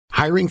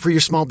Hiring for your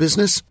small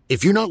business?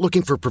 If you're not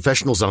looking for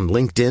professionals on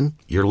LinkedIn,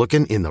 you're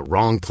looking in the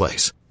wrong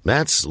place.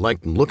 That's like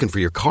looking for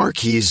your car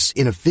keys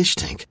in a fish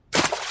tank.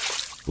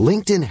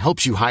 LinkedIn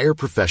helps you hire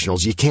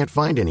professionals you can't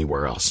find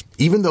anywhere else,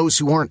 even those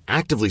who aren't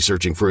actively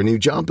searching for a new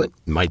job but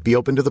might be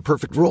open to the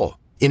perfect role.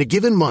 In a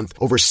given month,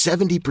 over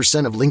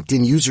 70% of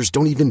LinkedIn users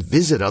don't even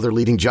visit other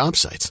leading job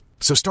sites.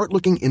 So start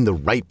looking in the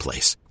right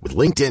place. With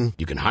LinkedIn,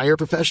 you can hire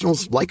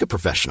professionals like a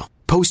professional.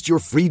 Post your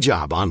free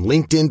job on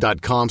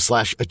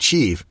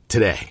linkedin.com/achieve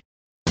today.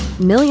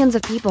 Millions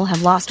of people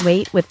have lost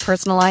weight with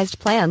personalized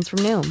plans from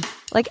Noom.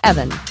 Like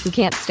Evan, who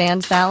can't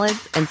stand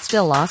salads and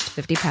still lost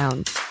 50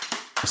 pounds.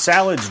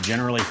 Salads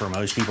generally for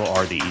most people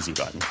are the easy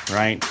button,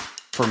 right?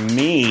 For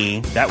me,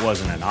 that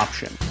wasn't an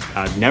option.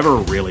 I never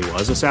really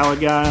was a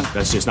salad guy.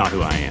 That's just not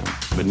who I am.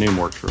 But Noom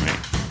worked for me.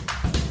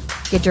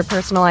 Get your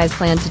personalized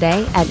plan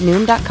today at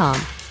Noom.com.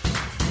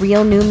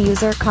 Real Noom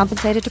user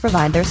compensated to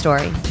provide their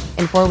story.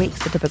 In 4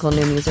 weeks, the typical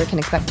Noom user can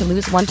expect to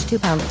lose 1 to 2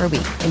 pounds per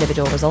week.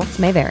 Individual results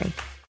may vary.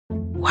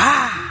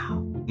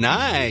 Wow.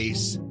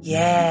 Nice.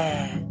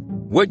 Yeah.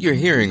 What you're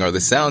hearing are the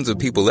sounds of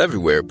people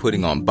everywhere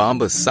putting on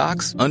Bombas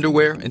socks,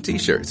 underwear, and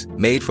T-shirts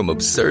made from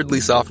absurdly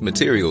soft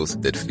materials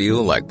that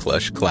feel like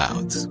plush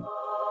clouds.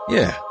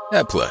 Yeah,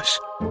 that plush.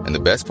 And the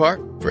best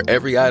part? For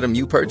every item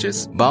you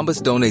purchase,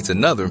 Bombas donates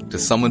another to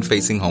someone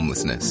facing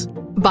homelessness.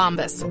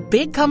 Bombas.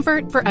 Big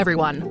comfort for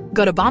everyone.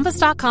 Go to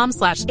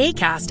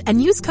bombas.com/ACAST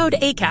and use code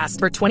ACAST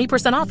for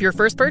 20% off your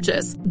first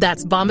purchase.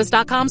 That's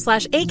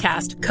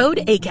bombas.com/ACAST.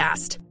 Code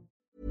ACAST.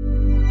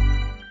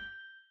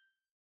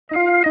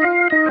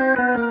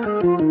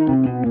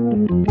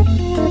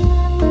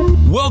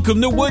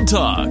 Welcome to Wood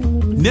Talk.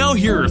 Now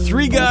here are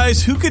 3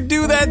 guys who could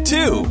do that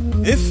too,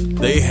 if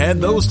they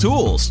had those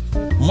tools.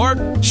 Mark,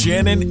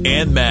 Shannon,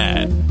 and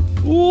Matt.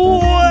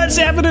 What's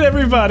happening,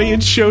 everybody?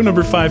 It's show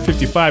number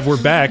 555. We're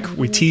back.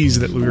 We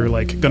teased that we were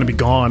going to be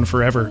gone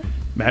forever.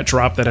 Matt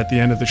dropped that at the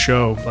end of the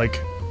show.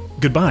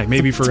 Goodbye,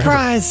 maybe forever.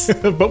 Surprise!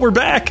 But we're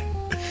back.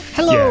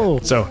 Hello. Yeah,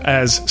 so,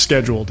 as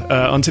scheduled,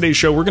 on today's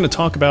show, we're going to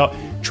talk about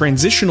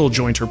transitional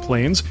jointer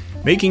planes,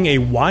 making a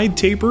wide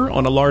taper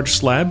on a large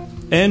slab,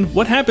 and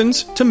what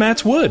happens to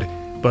Matt's wood.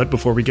 But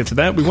before we get to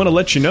that, we want to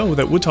let you know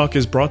that Wood Talk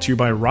is brought to you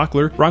by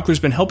Rockler. Rockler's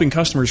been helping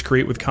customers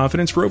create with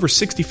confidence for over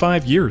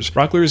 65 years.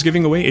 Rockler is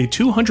giving away a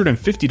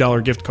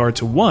 $250 gift card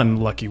to one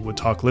lucky Wood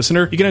Talk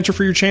listener. You can enter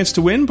for your chance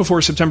to win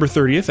before September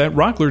 30th at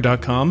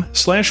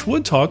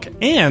rockler.com/woodtalk.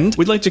 And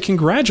we'd like to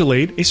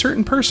congratulate a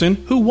certain person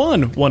who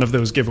won one of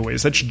those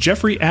giveaways. That's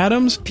Jeffrey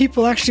Adams.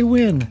 People actually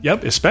win.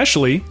 Yep,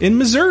 especially in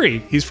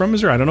Missouri. He's from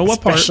Missouri. I don't know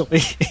what part.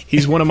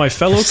 He's one of my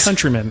fellow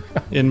countrymen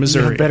in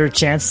Missouri. You have better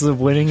chances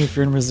of winning if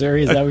you're in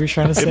Missouri? Is that what you're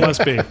trying to say? It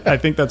must be. I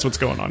think that's what's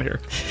going on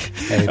here.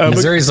 Hey,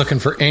 Missouri's looking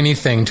for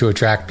anything to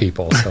attract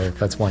people, so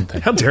that's one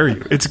thing. How dare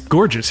you? It's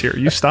gorgeous here.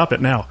 You stop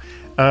it now.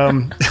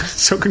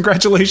 So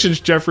congratulations,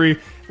 Jeffrey.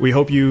 We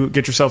hope you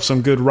get yourself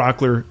some good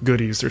Rockler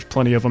goodies. There's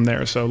plenty of them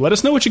there. So let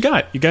us know what you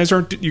got. You guys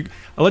aren't.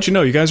 I'll let you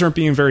know. You guys aren't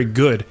being very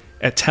good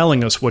at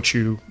telling us what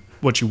you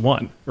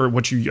won or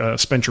what you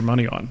spent your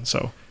money on.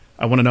 So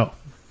I want to know.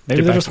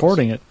 Maybe they're just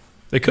hoarding it.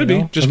 They could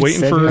be just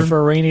waiting for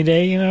a rainy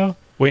day.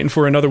 Waiting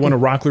for another one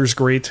of Rockler's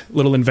great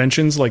little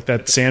inventions, like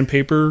that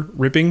sandpaper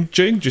ripping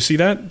jig. Did you see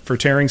that? For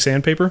tearing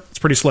sandpaper? It's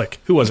pretty slick.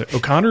 Who was it?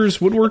 O'Connor's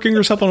Woodworking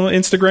or something on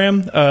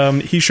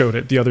Instagram? He showed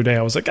it the other day.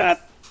 I was like,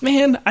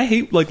 man, I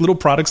hate little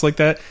products like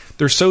that.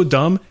 They're so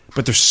dumb,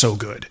 but they're so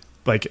good.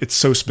 It's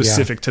so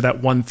specific to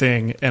that one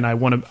thing, and I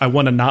want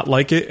to not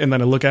like it, and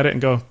then I look at it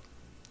and go,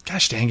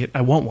 gosh dang it,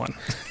 I want one.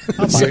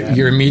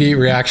 Your immediate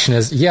reaction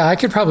is, yeah, I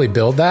could probably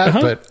build that,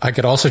 but I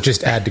could also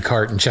just add to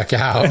cart and check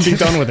out. And be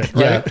done with it,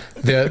 right?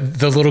 Yeah,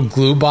 the little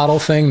glue bottle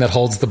thing that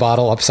holds the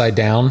bottle upside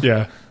down.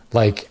 Yeah.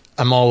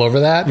 I'm all over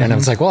that. And I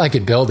was like, well, I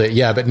could build it.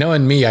 Yeah, but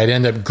knowing me, I'd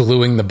end up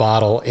gluing the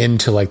bottle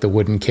into the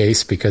wooden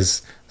case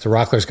because the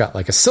Rockler's got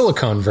a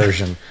silicone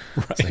version.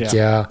 Right.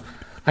 Yeah.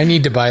 I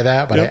need to buy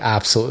that, but I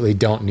absolutely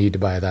don't need to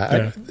buy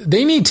that.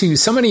 Yeah.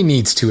 Somebody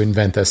needs to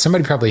invent this.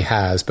 Somebody probably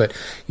has, but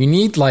you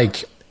need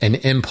an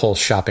impulse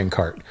shopping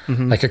cart,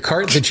 a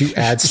cart that you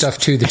add stuff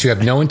to that you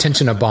have no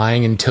intention of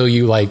buying until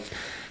you're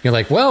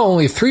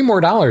only $3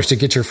 more to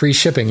get your free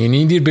shipping. You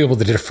need to be able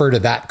to defer to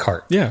that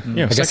cart. Yeah.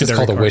 I guess it's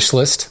called a wish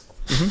list.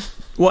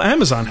 Mm-hmm. Well,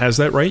 Amazon has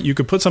that, right? You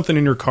could put something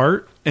in your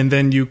cart and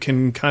then you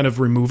can kind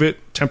of remove it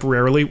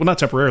temporarily. Well, not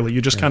temporarily.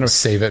 You just kind of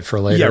save it for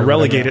later. Yeah,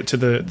 relegate it to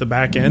the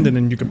back end, and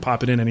then you can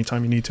pop it in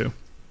anytime you need to.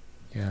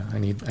 Yeah, I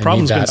need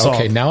that.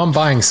 Okay, now I'm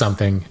buying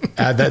something.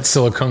 Add that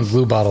silicone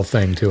glue bottle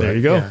thing to it. There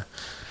you go. Yeah.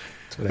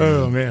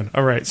 Oh, man.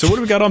 All right. So what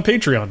do we got on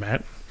Patreon,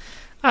 Matt?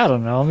 I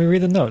don't know. Let me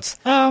read the notes.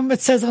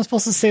 It says I'm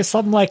supposed to say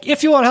something like,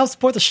 if you want to help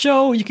support the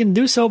show, you can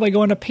do so by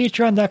going to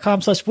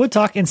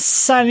patreon.com/woodtalk and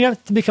signing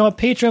up to become a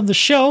patron of the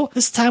show.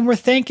 This time we're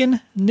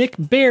thanking Nick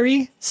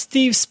Berry,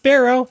 Steve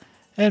Sparrow,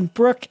 and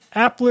Brooke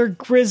Appler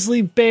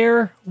Grizzly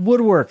Bear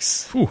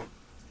Woodworks. Ooh,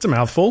 it's a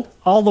mouthful.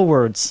 All the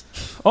words.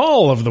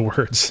 All of the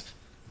words.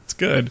 It's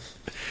good.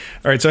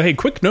 All right. So, hey,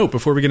 quick note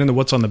before we get into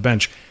what's on the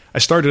bench. I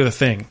started a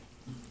thing.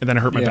 And then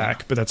I hurt my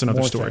back, but that's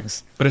another story.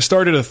 Things. But I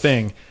started a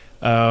thing.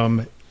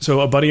 So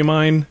a buddy of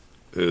mine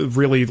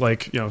really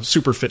like,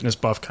 super fitness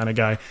buff kind of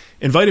guy,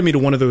 invited me to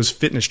one of those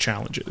fitness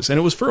challenges. And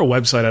it was for a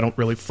website I don't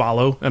really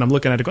follow. And I'm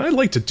looking at it going, I'd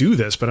like to do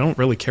this, but I don't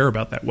really care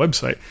about that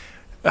website.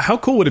 How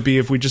cool would it be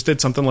if we just did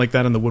something like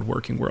that in the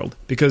woodworking world?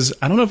 Because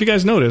I don't know if you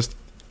guys noticed,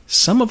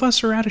 some of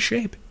us are out of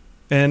shape.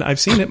 And I've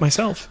seen it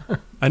myself.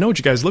 I know what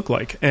you guys look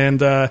like. And,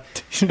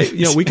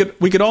 we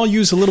could all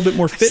use a little bit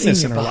more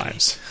fitness in our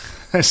lives.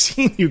 I've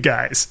seen you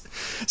guys.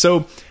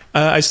 So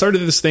I started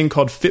this thing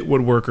called Fit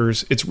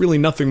Woodworkers. It's really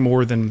nothing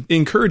more than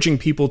encouraging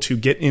people to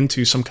get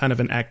into some kind of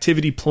an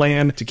activity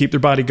plan to keep their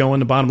body going.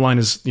 The bottom line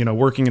is,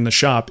 working in the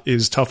shop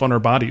is tough on our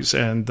bodies,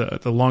 and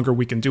the longer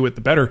we can do it,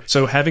 the better.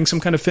 So having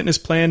some kind of fitness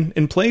plan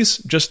in place,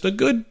 just a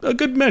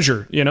good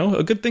measure,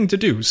 a good thing to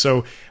do.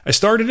 So I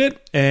started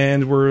it,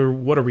 and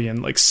what are we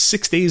in? Like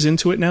 6 days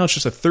into it now. It's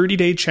just a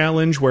 30-day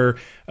challenge where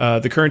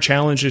the current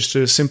challenge is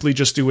to simply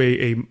just do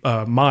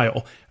a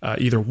mile,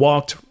 either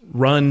walked,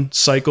 run,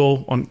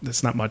 cycle.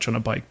 That's not much on a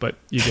bike, but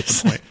you get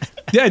the point.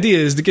 The idea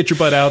is to get your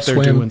butt out there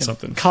doing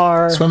something.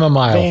 Swim a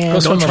mile. Van, Go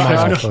swim a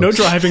mile. No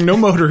driving, no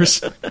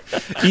motors.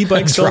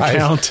 E-bikes don't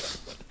count.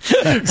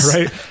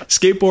 Right?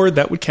 Skateboard,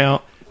 that would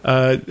count.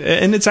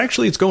 And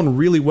it's going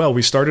really well.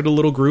 We started a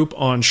little group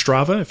on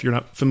Strava. If you're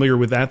not familiar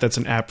with that, that's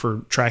an app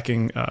for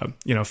tracking,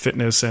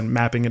 fitness and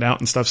mapping it out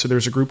and stuff. So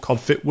there's a group called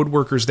Fit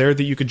Woodworkers there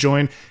that you could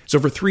join. There's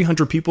over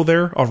 300 people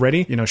there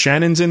already.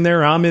 Shannon's in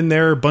there. I'm in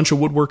there. A bunch of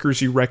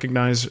woodworkers you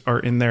recognize are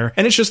in there.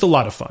 And it's just a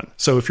lot of fun.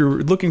 So if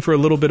you're looking for a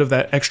little bit of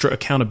that extra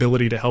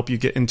accountability to help you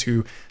get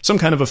into some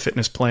kind of a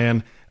fitness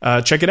plan,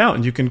 check it out.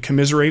 And you can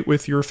commiserate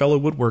with your fellow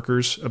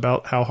woodworkers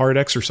about how hard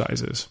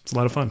exercise is. It's a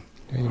lot of fun.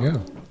 There you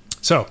go.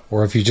 So,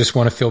 or if you just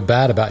want to feel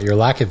bad about your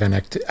lack of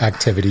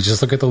activity,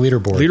 just look at the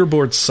leaderboard.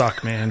 Leaderboards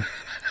suck, man.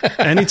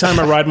 Anytime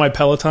I ride my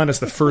Peloton, it's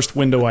the first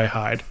window I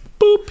hide.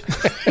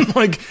 Boop.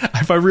 Like,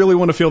 if I really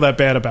want to feel that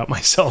bad about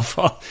myself,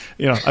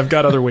 I've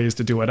got other ways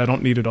to do it. I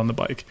don't need it on the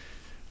bike.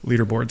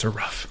 Leaderboards are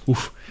rough.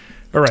 Oof.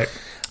 All right.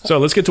 So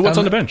let's get to what's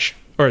on the bench.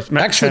 Or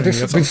actually,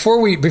 before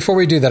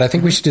we do that, I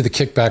think we should do the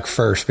kickback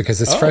first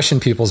because it's fresh in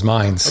people's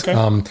minds.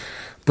 Okay.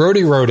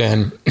 Brody wrote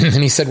in, and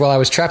he said, "While I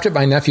was trapped at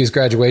my nephew's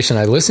graduation,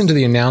 I listened to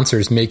the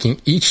announcers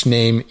making each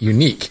name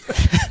unique.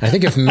 And I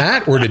think if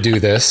Matt were to do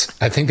this,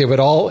 I think they would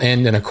all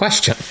end in a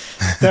question."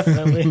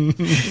 Definitely.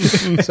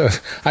 So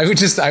I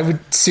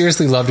would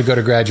seriously love to go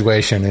to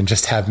graduation and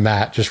just have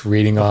Matt just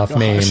reading off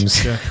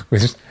names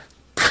with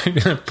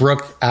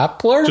Brooke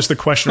Appler, just the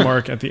question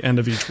mark at the end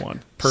of each one.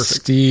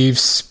 Perfect. Steve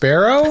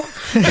Sparrow,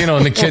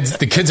 and the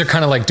kids are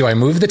kind of like, do I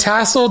move the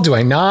tassel? Do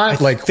I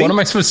not? What am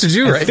I supposed to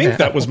do right now? I think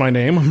that was my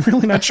name. I'm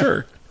really not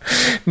sure.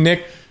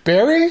 Nick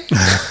Barry?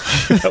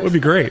 That would be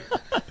great.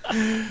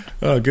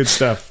 Oh, good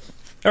stuff.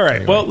 All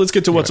right. Well, let's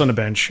get to what's on the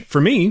bench. For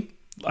me,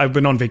 I've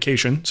been on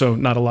vacation, so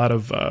not a lot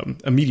of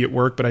immediate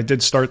work, but I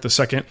did start the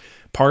second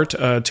part,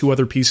 2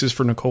 other pieces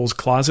for Nicole's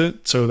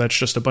closet. So that's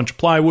just a bunch of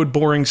plywood,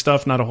 boring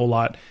stuff, not a whole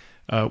lot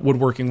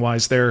woodworking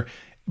wise there.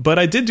 But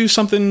I did do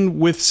something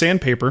with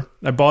sandpaper.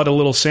 I bought a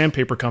little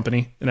sandpaper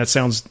company, and that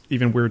sounds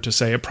even weird to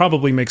say. It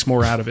probably makes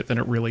more out of it than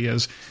it really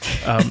is.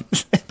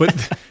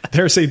 But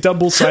there's a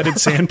double-sided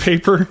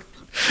sandpaper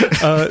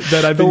that I've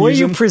been using. The way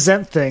you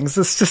present things,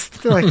 it's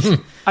just like...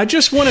 I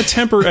just want to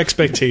temper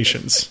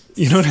expectations.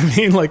 You know what I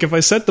mean? Like, if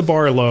I set the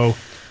bar low,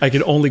 I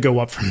can only go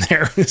up from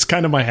there. It's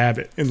kind of my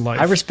habit in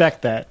life. I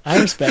respect that. I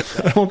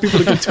don't want people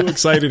to get too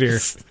excited here.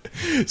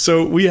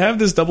 So we have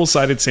this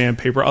double-sided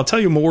sandpaper. I'll tell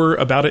you more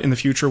about it in the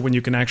future when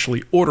you can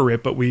actually order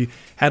it, but we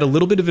had a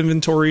little bit of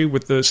inventory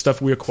with the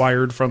stuff we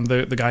acquired from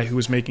the guy who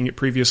was making it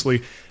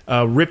previously,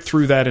 ripped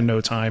through that in no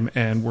time,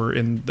 and we're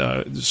in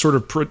sort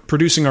of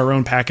producing our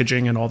own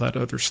packaging and all that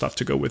other stuff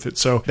to go with it.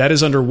 So that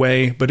is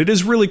underway, but it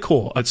is really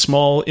cool. It's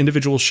small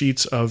individual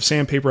sheets of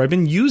sandpaper. I've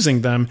been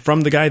using them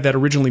from the guy that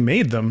originally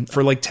made them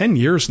for like 10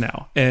 years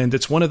now. And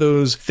it's one of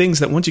those things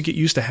that once you get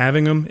used to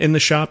having them in the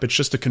shop, it's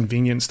just a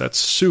convenience that's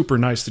super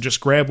nice to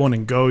just grab one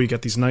and go. You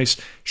get these nice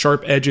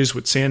sharp edges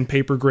with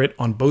sandpaper grit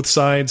on both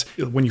sides.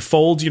 When you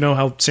fold, you know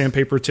how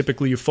sandpaper,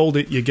 typically you fold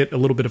it, you get a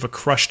little bit of a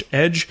crushed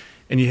edge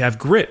and you have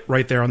grit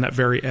right there on that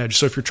very edge.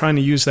 So if you're trying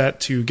to use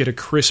that to get a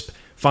crisp,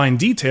 fine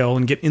detail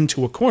and get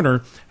into a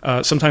corner,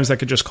 sometimes that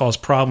could just cause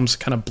problems,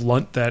 kind of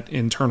blunt that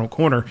internal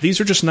corner. These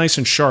are just nice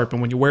and sharp,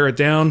 and when you wear it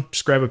down,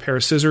 just grab a pair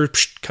of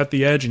scissors, cut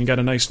the edge, and you got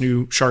a nice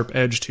new sharp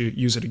edge to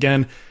use it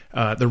again.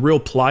 They're real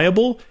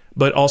pliable,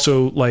 but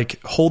also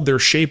like hold their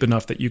shape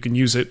enough that you can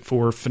use it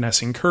for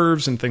finessing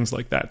curves and things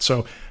like that.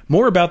 So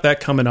more about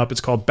that coming up.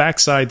 It's called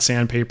Backside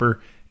Sandpaper,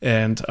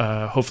 and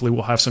hopefully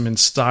we'll have some in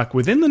stock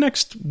within the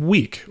next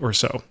week or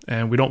so.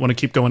 And we don't want to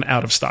keep going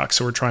out of stock,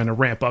 so we're trying to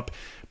ramp up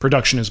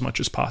production as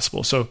much as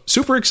possible. So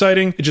super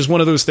exciting. It's just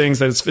one of those things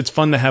that it's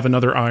fun to have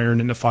another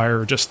iron in the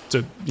fire just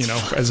to,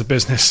 as a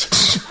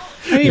business.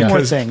 I need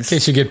more things. In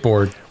case you get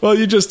bored. Well,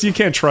 you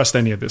can't trust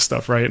any of this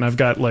stuff, right? And I've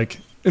got like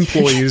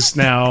employees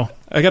now.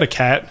 I got a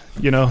cat,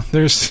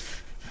 there's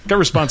got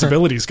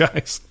responsibilities,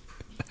 guys.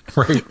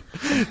 Right.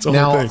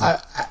 Now,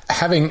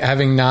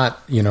 having not,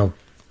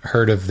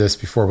 heard of this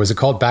before, was it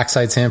called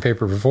Backside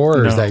Sandpaper before,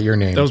 or is that your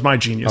name? That was my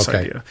genius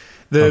idea.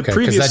 The because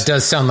previous that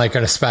does sound like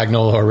a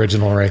Spagnuolo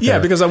original right there. Yeah,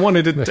 because I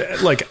wanted it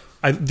to,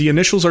 the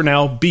initials are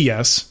now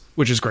BS,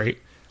 which is great.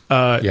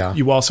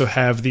 You also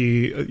have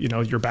the,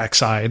 your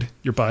backside,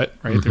 your butt,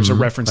 right? There's a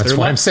reference there. That's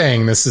why I'm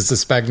saying this is the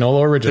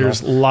Spagnuolo original.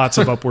 There's lots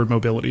of upward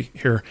mobility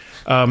here.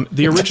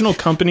 The original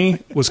company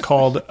was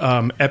called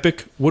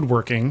Epic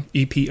Woodworking,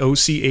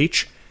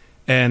 EPOCH,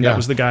 and that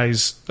was the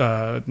guy's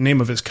name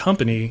of his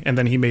company, and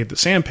then he made the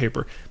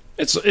sandpaper.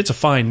 It's a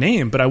fine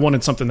name, but I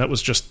wanted something that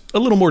was just a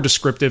little more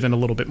descriptive and a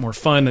little bit more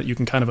fun, that you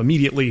can kind of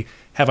immediately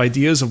have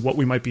ideas of what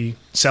we might be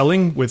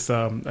selling with.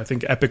 I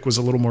think Epic was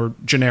a little more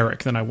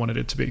generic than I wanted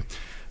it to be.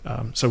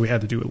 So we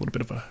had to do a little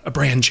bit of a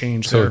brand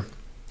change there.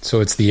 So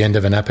it's the end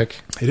of an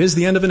epic? It is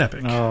the end of an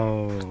epic.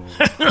 Oh.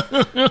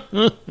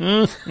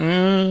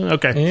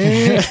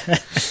 Okay.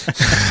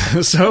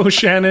 So,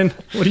 Shannon,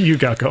 what do you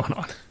got going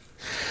on?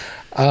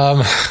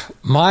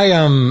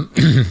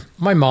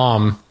 My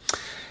mom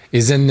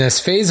is in this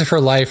phase of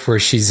her life where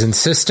she's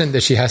insistent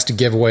that she has to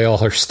give away all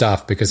her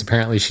stuff because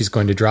apparently she's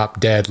going to drop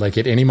dead like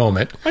at any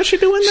moment. Why is she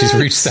doing that? She's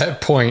reached that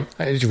point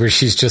where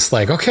she's just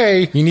like,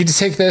 okay, you need to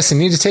take this and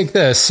need to take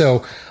this.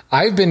 So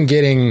I've been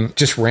getting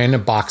just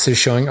random boxes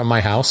showing up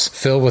my house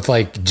filled with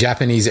like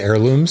Japanese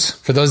heirlooms.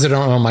 For those that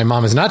don't know, my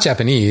mom is not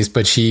Japanese,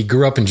 but she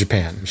grew up in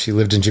Japan. She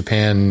lived in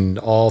Japan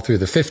all through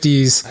the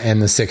 50s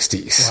and the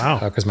 60s.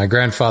 Wow. Because my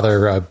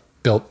grandfather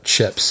built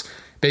ships.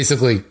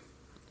 Basically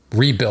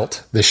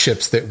rebuilt the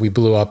ships that we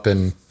blew up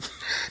in the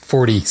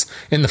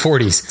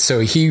 40s. So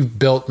he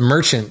built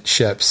merchant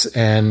ships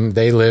and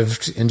they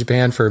lived in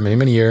Japan for many,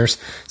 many years.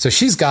 So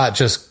she's got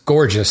just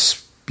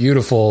gorgeous,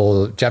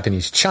 beautiful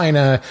Japanese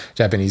china,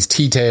 Japanese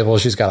tea table.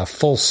 She's got a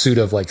full suit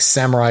of like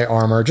samurai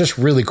armor, just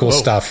really cool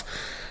stuff.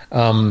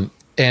 And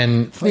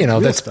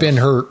that's stuff. Been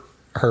her,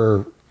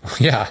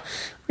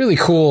 really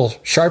cool,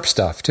 sharp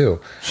stuff too.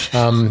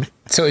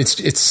 So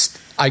it's,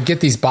 I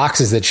get these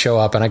boxes that show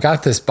up, and I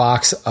got this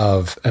box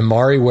of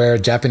Amariware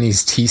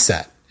Japanese tea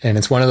set. And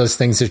it's one of those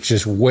things that's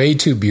just way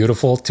too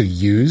beautiful to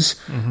use,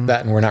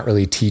 that, and we're not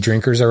really tea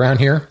drinkers around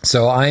here.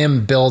 So I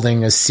am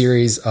building a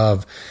series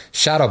of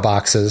shadow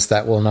boxes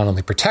that will not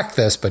only protect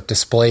this, but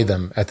display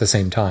them at the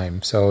same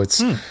time. So it's,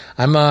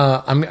 I'm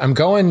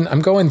going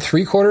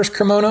 3/4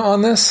 Cremona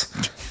on this,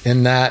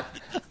 in that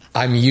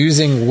I'm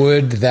using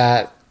wood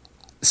that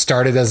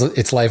started as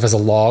its life as a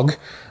log.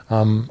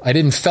 I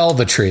didn't fell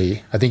the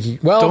tree. I think,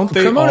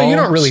 Cremona, you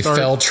don't really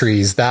fell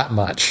trees that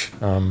much.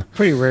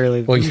 Pretty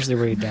rarely. Well, usually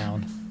way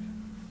down.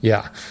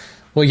 Yeah.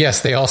 Well,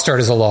 yes, they all start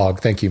as a log.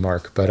 Thank you,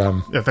 Mark. But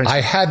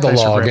I had the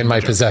log in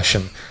my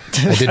possession.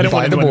 I didn't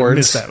buy the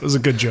boards. That. It was a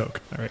good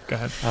joke. All right, go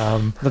ahead.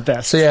 The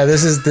best. So yeah,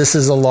 this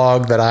is a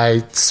log that I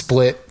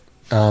split.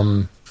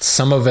 Some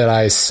of it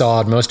I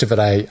sawed. Most of it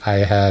I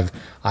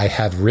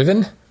have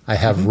riven. I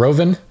have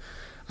roven.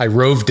 I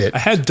roved it. I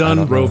had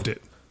done roved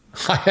it.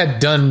 I had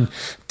done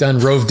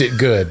roved it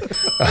good.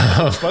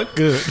 But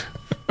good.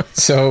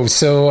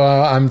 So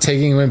I'm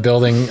taking and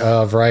building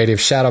a variety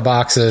of shadow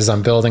boxes.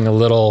 I'm building a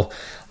little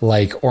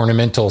like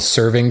ornamental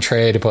serving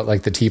tray to put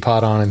like the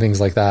teapot on and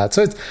things like that.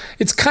 So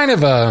it's kind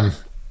of an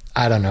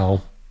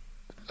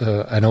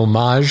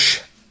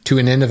homage to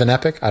an end of an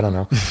epic. I don't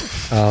know.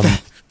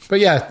 But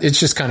yeah, it's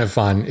just kind of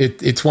fun.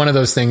 It's one of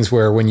those things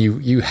where when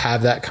you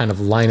have that kind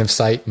of line of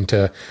sight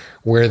into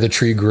where the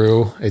tree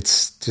grew,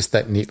 it's just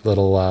that neat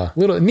little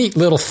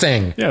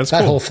thing. Yeah, it's that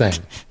cool. whole thing.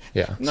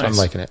 Yeah, Nice. So I'm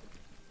liking it.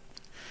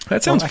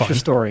 That sounds fun. Extra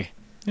story.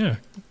 Yeah,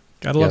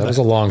 gotta love that that. was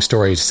a long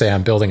story to say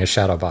I'm building a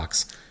shadow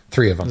box.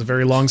 3 of them. It was a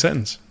very long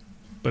sentence,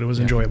 but it was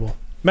enjoyable.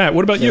 Matt,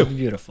 what about you?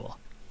 Beautiful.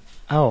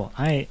 Oh,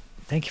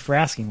 thank you for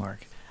asking,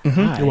 Mark.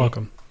 You're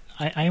welcome.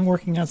 I am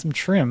working on some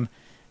trim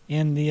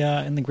in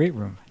the great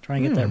room,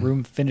 trying to get that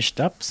room finished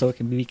up so it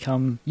can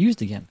become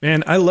used again.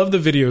 Man, I love the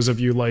videos of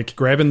you like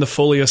grabbing the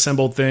fully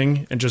assembled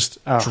thing and just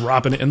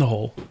dropping it in the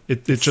hole.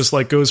 It just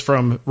like goes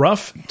from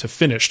rough to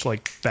finished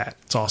like that.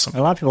 It's awesome.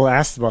 A lot of people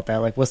asked about that.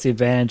 Like, what's the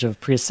advantage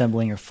of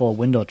pre-assembling your full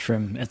window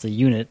trim as a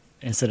unit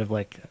instead of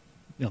like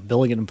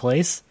building it in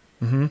place?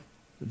 Mm-hmm.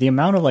 The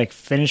amount of like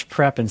finish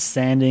prep and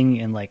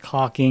sanding and like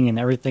caulking and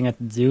everything I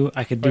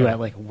could do at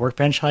like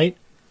workbench height.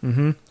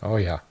 Mm-hmm. Oh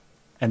yeah.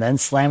 And then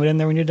slam it in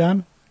there when you're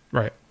done.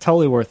 Right.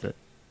 Totally worth it.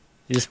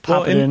 You just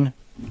pop it in,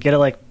 get it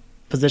like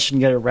positioned,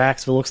 get it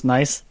racked so it looks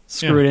nice,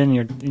 screw it in,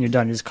 and you're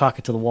done. You just caulk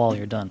it to the wall,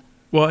 you're done.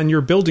 Well, and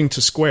you're building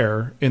to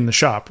square in the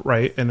shop,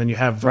 right? And then you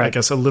have, I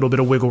guess, a little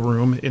bit of wiggle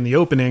room in the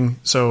opening.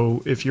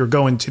 So if you're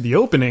going to the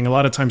opening, a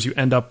lot of times you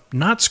end up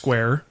not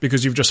square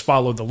because you've just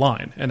followed the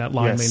line, and that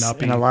line may not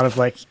be. And a lot of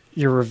like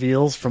your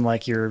reveals from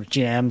like your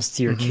jams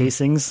to your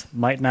casings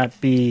might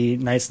not be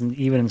nice and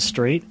even and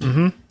straight.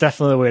 Mm-hmm.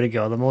 Definitely the way to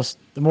go.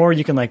 The more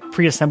you can like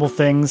pre-assemble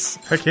things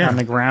on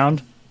the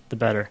ground, the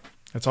better.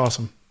 That's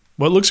awesome.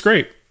 Well, it looks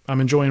great.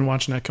 I'm enjoying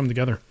watching that come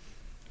together.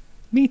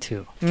 Me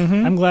too.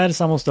 Mm-hmm. I'm glad it's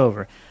almost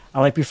over.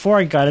 Before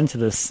I got into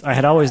this, I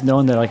had always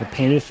known that like a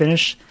painted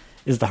finish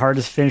is the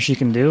hardest finish you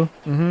can do.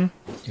 Mm-hmm.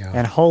 Yeah.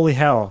 And holy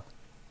hell,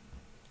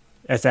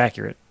 that's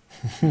accurate.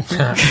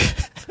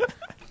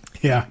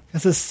 Yeah.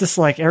 It's just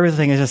like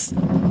everything is just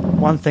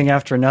one thing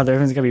after another.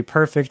 Everything's got to be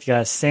perfect. You got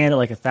to sand it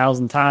like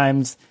 1,000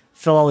 times,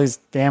 fill all these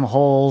damn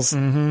holes,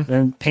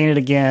 then paint it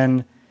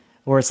again.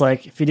 Or it's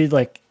like, if you did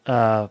like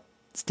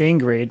stain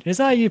grade, it's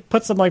how you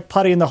put some like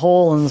putty in the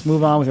hole and just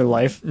move on with your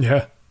life.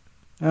 Yeah.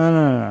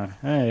 No.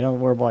 Hey, you don't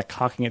worry about like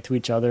caulking it to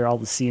each other. All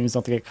the seams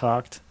don't get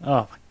caulked.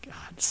 Oh my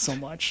God, so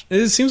much.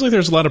 It seems like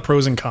there's a lot of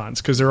pros and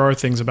cons because there are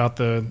things about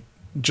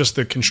just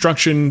the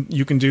construction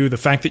you can do. The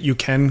fact that you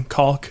can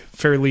caulk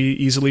fairly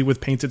easily with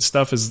painted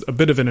stuff is a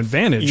bit of an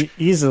advantage.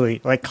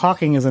 Easily. Like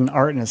caulking is an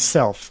art in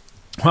itself.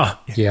 Huh.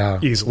 Yeah,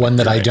 easily. One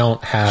that I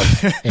don't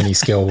have any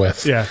skill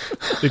with. Yeah,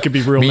 it could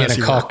be real Me messy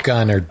and a caulk work.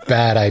 gun are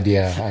bad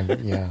idea.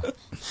 Yeah.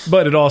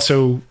 But it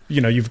also,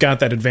 you've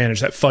got that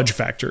advantage, that fudge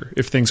factor,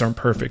 if things aren't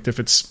perfect. If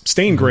it's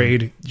stain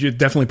grade, it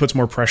definitely puts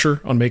more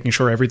pressure on making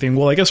sure everything...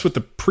 Well, I guess with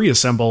the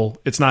pre-assemble,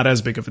 it's not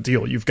as big of a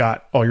deal. You've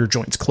got all your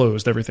joints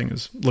closed. Everything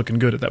is looking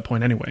good at that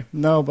point anyway.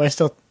 No, but I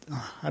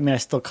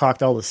still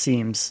caulked all the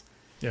seams.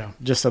 Yeah.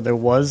 Just so there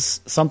was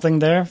something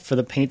there for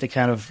the paint to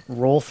kind of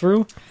roll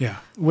through. Yeah.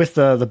 With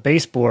the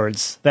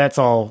baseboards, that's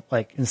all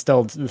like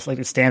installed like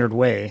a standard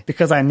way.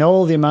 Because I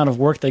know the amount of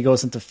work that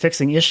goes into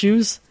fixing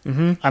issues,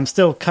 I'm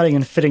still cutting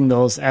and fitting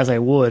those as I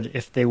would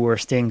if they were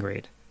stain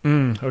grade.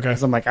 Okay.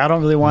 Because I'm like, I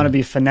don't really want to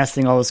be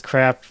finessing all this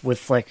crap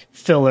with like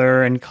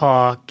filler and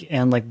caulk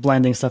and like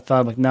blending stuff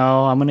out. I'm like,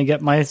 no, I'm going to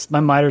get my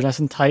miters nice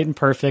and tight and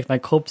perfect. My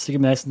copes to get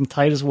nice and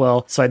tight as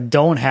well. So I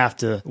don't have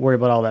to worry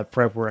about all that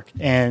prep work.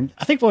 And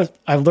I think what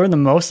I've learned the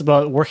most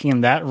about working in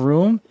that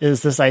room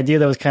is this idea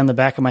that was kind of in the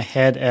back of my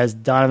head as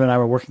Donovan and I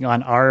were working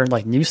on our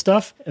like new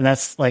stuff. And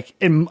that's like,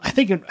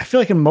 I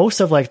feel like in most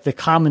of like the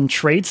common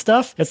trade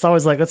stuff, it's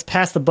always like, let's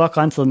pass the buck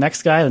on to the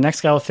next guy. The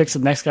next guy will fix it.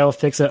 The next guy will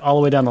fix it all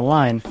the way down the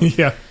line.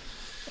 Yeah.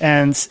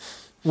 And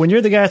when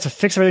you're the guy to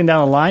fix everything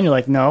down the line, you're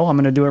like, no, I'm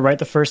going to do it right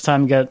the first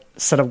time, get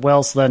set up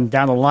well, so then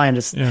down the line it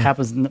just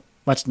happens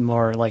much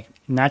more like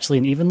naturally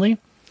and evenly.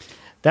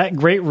 That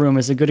great room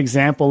is a good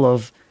example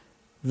of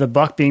the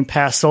buck being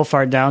passed so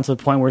far down to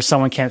the point where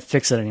someone can't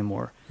fix it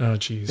anymore. Oh,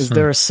 geez. Because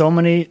there are so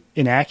many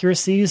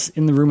inaccuracies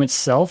in the room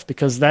itself,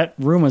 because that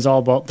room is all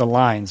about the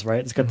lines, right?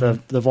 It's got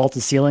the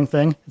vaulted ceiling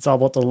thing. It's all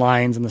about the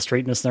lines and the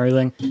straightness and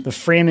everything. The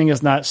framing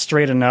is not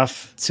straight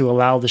enough to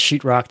allow the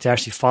sheetrock to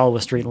actually follow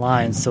a straight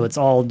line, so it's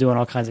all doing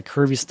all kinds of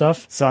curvy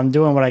stuff. So I'm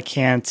doing what I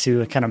can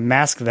to kind of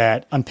mask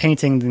that. I'm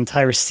painting the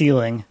entire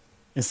ceiling.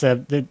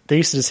 Instead of, they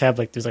used to just have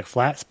like, there's like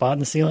flat spot in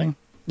the ceiling,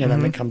 and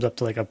then it comes up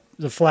to like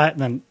the flat,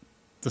 and then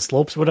the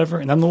slopes, whatever,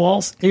 and then the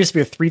walls. There used to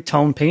be a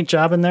 3-tone paint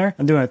job in there.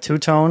 I'm doing a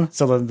 2-tone,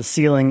 so that the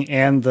ceiling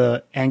and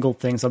the angled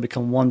things will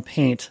become one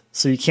paint.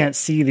 So you can't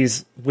see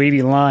these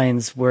wavy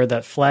lines where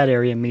that flat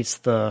area meets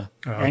the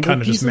angled it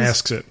kind of pieces. just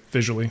masks it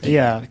visually.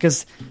 Yeah,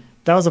 because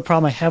that was a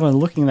problem I have when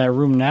looking in that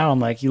room now. I'm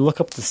like, you look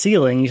up the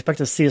ceiling, you expect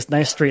to see this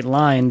nice straight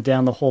line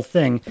down the whole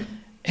thing,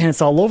 and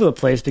it's all over the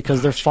place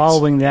because they're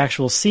following the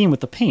actual seam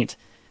with the paint.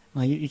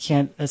 Like, you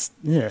can't, that's,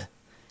 yeah.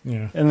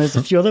 Yeah. And there's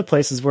a few other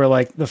places where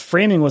like the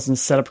framing wasn't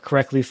set up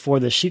correctly for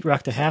the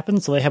sheetrock to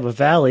happen. So they have a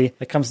valley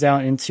that comes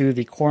down into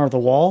the corner of the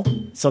wall.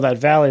 So that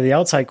valley, the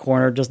outside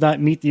corner, does not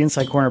meet the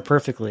inside corner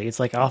perfectly. It's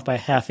like off by a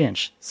 ½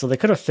 inch. So they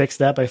could have fixed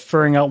that by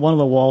furring out one of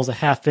the walls a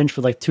 ½ inch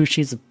with like 2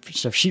 sheets of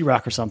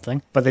sheetrock or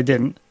something, but they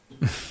didn't.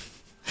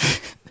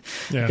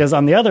 Yeah. Because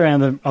on the other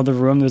end of the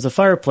room, there's a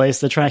fireplace.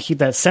 They're trying to keep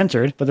that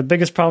centered. But the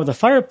biggest problem with the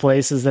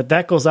fireplace is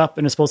that goes up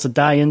and is supposed to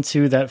die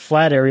into that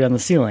flat area on the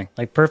ceiling,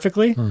 like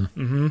perfectly.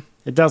 Mm-hmm.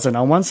 It doesn't.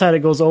 On one side, it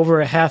goes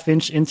over a ½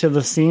 inch into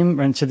the seam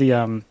or into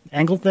the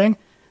angle thing.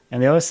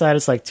 And the other side,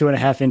 it's like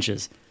 2.5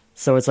 inches.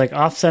 So it's like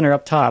off center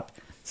up top.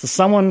 So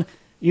someone,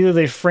 either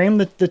they frame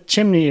the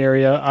chimney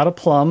area out of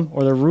plumb,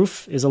 or the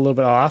roof is a little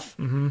bit off.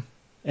 Mm-hmm.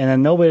 And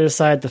then nobody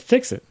decided to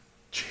fix it.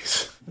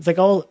 Jeez. It's like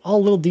all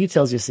little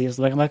details you see. It's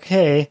like, I'm like,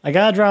 hey, I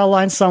gotta draw a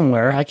line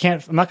somewhere.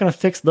 I'm not gonna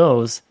fix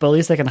those, but at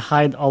least I can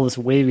hide all this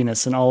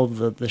waviness and all of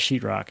the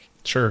sheetrock.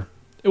 Sure.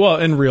 Well,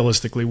 and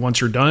realistically,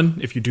 once you're done,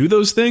 if you do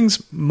those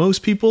things,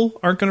 most people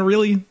aren't going to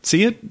really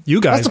see it.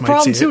 You guys That's the might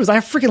problem, see too, it. is I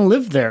freaking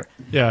live there.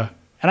 Yeah.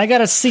 And I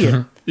gotta see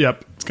it.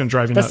 Yep. It's going to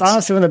drive you That's nuts.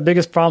 honestly one of the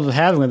biggest problems with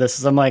having with this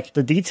is I'm like,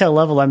 the detail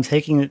level I'm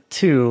taking it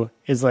to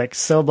is like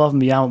so above and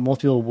beyond what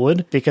most people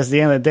would, because at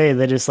the end of the day,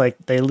 they just like,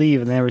 they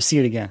leave and they never see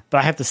it again. But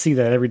I have to see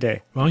that every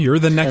day. Well, you're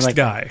the next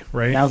guy,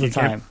 right? Now's the You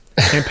time.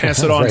 Can't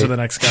pass it on to Right. the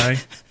next guy.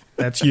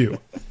 That's you.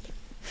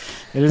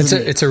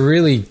 It's a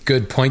really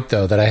good point,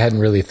 though, that I hadn't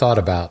really thought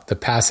about. The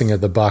passing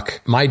of the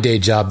buck. My day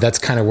job, that's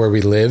kind of where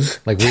we live.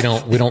 Like we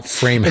don't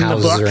frame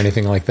houses or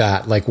anything like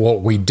that. Like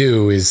what we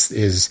do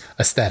is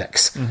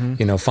aesthetics. Mm-hmm.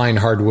 You know, fine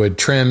hardwood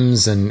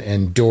trims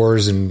and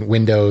doors and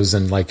windows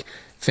and like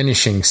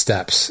finishing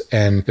steps.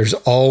 And there's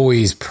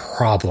always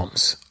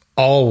problems.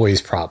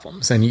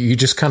 And you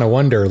just kind of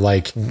wonder,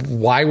 like,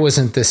 why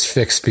wasn't this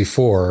fixed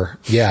before?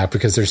 Yeah,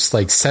 because there's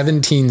like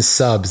 17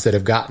 subs that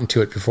have gotten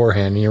to it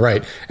beforehand. And you're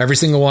right. Every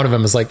single one of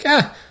them is like,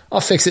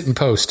 I'll fix it in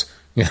post.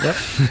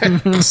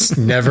 Yep.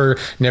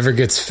 never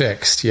gets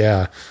fixed.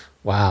 Yeah.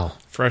 Wow.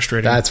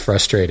 Frustrating. That's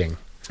frustrating.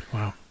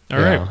 Wow. All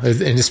right.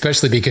 And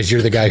especially because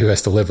you're the guy who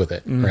has to live with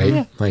it, right?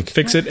 Yeah. Like,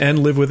 Fix it and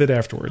live with it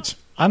afterwards.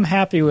 I'm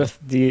happy with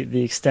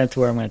the extent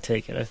to where I'm going to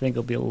take it. I think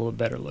it'll be a little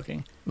better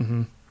looking.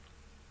 I'm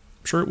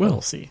sure it will.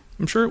 We'll see.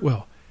 I'm sure it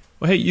will.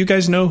 Well, hey, you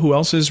guys know who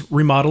else is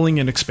remodeling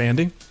and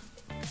expanding?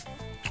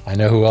 I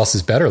know who else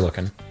is better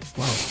looking.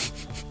 Wow.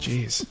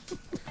 Jeez.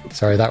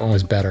 Sorry, that one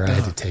was better. I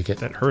had to take it.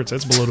 That hurts.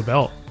 That's below the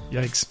belt.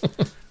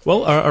 Yikes.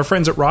 Well, our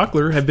friends at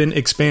Rockler have been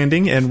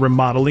expanding and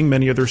remodeling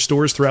many of their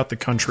stores throughout the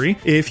country.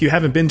 If you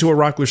haven't been to a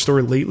Rockler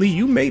store lately,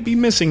 you may be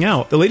missing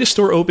out. The latest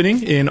store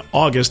opening in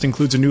August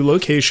includes a new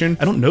location.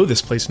 I don't know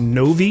this place.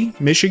 Novi,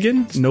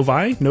 Michigan?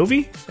 Novi?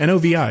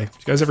 N-O-V-I. Did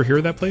you guys ever hear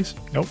of that place?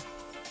 Nope.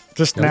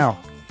 Just now.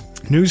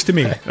 News to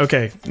me.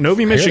 Okay.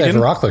 Novi, Michigan. I heard they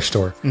have a Rockler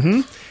store.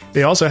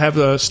 They also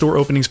have store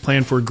openings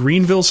planned for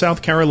Greenville,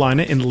 South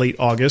Carolina in late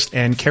August,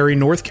 and Cary,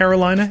 North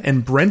Carolina,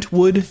 and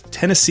Brentwood,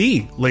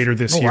 Tennessee later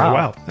this year.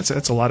 Wow,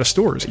 that's a lot of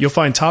stores. You'll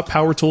find top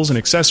power tools and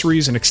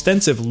accessories, an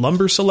extensive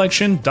lumber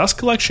selection, dust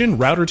collection,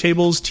 router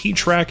tables,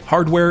 T-Track,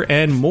 hardware,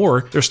 and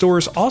more. Their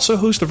stores also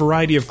host a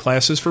variety of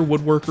classes for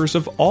woodworkers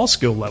of all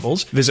skill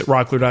levels. Visit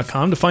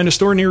Rockler.com to find a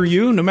store near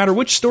you. No matter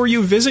which store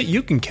you visit,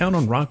 you can count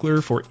on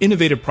Rockler for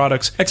innovative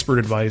products, expert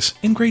advice,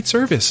 and great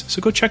service.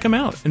 So go check them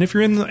out. And if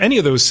you're in any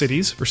of those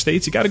cities or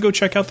states, you got to go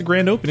check out the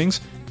grand openings.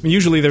 I mean,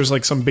 usually there's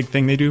like some big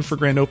thing they do for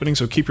grand openings,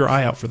 so keep your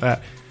eye out for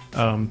that.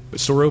 But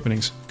store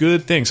openings,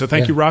 good thing. So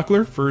thank you,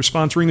 Rockler, for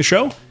sponsoring the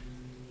show.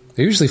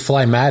 They usually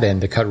fly Matt in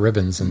to cut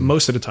ribbons and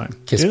most of the time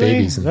kiss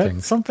babies and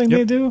things. Something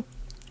they do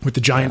with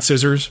the giant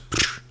scissors.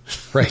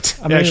 Right.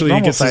 I mean, actually, you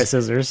get size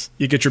scissors.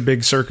 You get your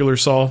big circular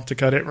saw to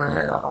cut it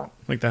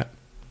like that.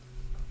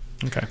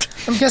 Okay.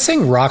 I'm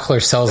guessing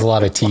Rockler sells a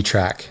lot of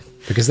T-Track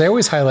because they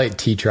always highlight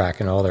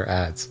T-Track in all their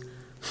ads.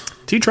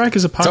 T-Track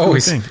is a popular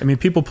thing. I mean,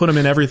 people put them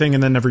in everything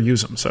and then never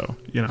use them. So,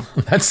 you know.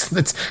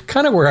 That's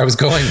kind of where I was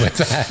going with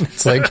that.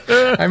 It's like,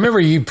 I remember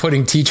you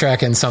putting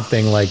T-Track in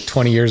something like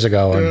 20 years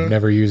ago and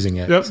never using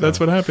it. Yep, so. That's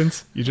what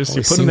happens. You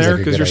put them there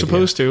because you're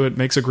supposed to. It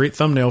makes a great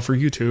thumbnail for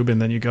YouTube. And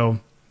then you go,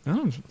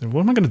 oh, what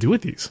am I going to do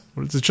with these?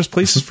 It's just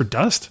places for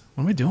dust.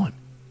 What am I doing?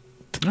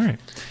 All right.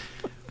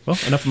 Well,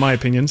 enough of my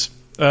opinions.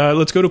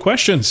 Let's go to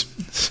questions.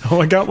 So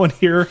I got one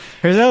here.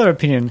 Here's another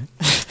opinion.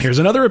 Here's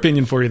another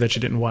opinion for you that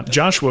you didn't want.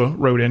 Joshua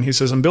wrote in. He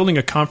says, I'm building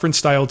a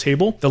conference-style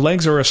table. The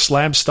legs are a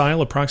slab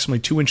style, approximately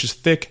 2 inches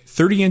thick,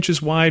 30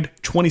 inches wide,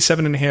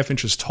 27.5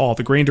 inches tall.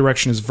 The grain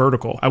direction is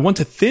vertical. I want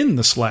to thin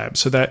the slab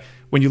so that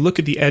when you look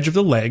at the edge of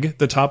the leg,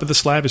 the top of the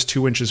slab is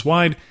 2 inches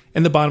wide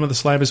and the bottom of the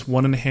slab is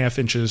 1.5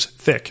 inches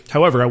thick.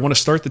 However, I want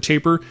to start the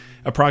taper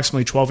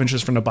approximately 12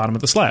 inches from the bottom of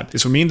the slab.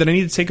 This would mean that I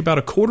need to take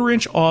about 1/4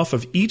 inch off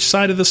of each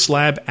side of the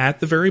slab at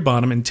the very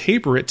bottom and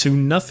taper it to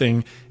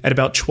nothing at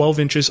about 12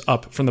 inches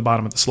up from the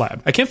bottom of the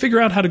slab. I can't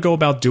figure out how to go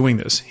about doing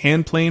this.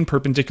 Hand plane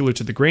perpendicular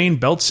to the grain,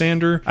 belt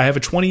sander. I have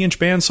a 20-inch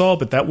bandsaw,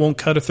 but that won't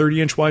cut a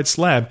 30-inch wide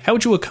slab. How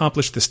would you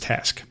accomplish this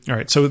task? All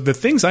right, so the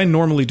things I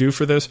normally do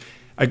for this,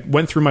 I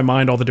went through my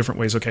mind all the different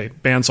ways. Okay,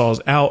 bandsaw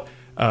is out.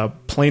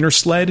 Planer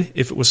sled,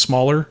 if it was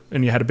smaller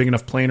and you had a big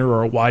enough planer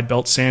or a wide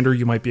belt sander,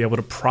 you might be able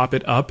to prop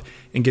it up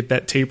and get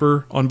that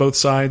taper on both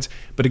sides.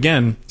 But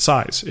again,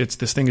 size.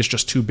 This thing is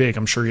just too big.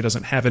 I'm sure he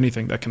doesn't have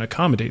anything that can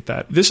accommodate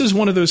that. This is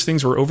one of those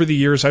things where over the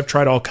years, I've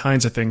tried all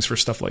kinds of things for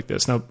stuff like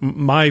this. Now,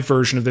 my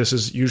version of this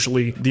is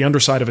usually the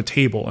underside of a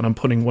table, and I'm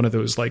putting one of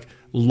those like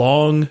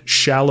long,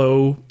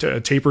 shallow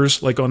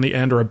tapers like on the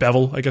end, or a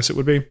bevel, I guess it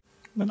would be.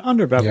 An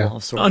underbevel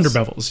of sorts.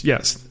 Underbevels,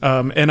 yes.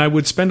 And I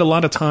would spend a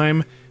lot of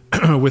time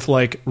with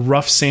like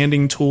rough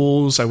sanding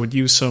tools. I would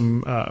use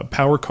some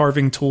power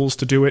carving tools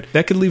to do it.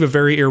 That could leave a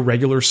very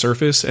irregular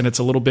surface, and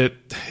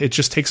it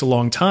just takes a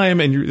long time,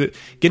 and you're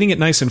getting it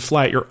nice and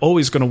flat. You're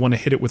always going to want to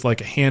hit it with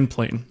like a hand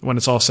plane when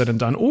it's all said and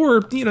done.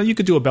 Or, you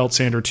could do a belt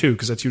sander too,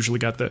 because that's usually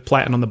got the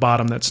platen on the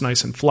bottom that's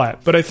nice and flat.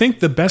 But I think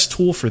the best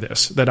tool for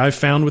this that I've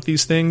found with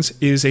these things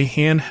is a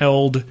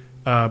handheld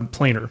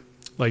planer.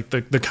 Like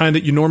the kind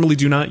that you normally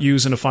do not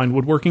use in a fine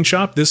woodworking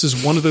shop. This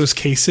is one of those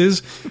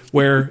cases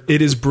where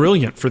it is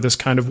brilliant for this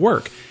kind of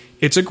work.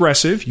 It's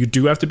aggressive. You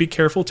do have to be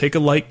careful. Take a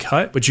light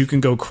cut, but you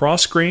can go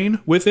cross grain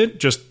with it.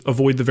 Just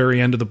avoid the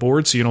very end of the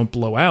board so you don't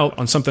blow out.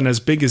 On something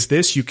as big as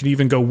this, you can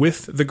even go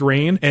with the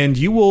grain, and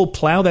you will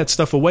plow that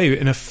stuff away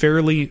in a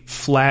fairly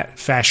flat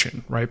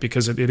fashion, right?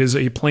 Because it is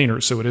a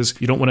planer, so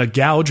you don't want to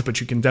gouge, but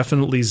you can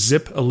definitely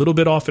zip a little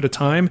bit off at a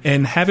time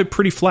and have it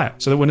pretty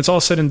flat. So that when it's all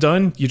said and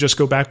done, you just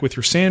go back with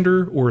your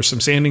sander or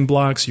some sanding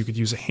blocks. You could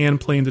use a hand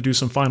plane to do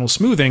some final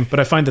smoothing, but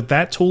I find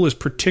that tool is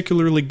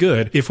particularly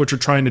good if what you're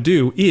trying to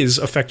do is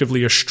effectively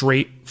a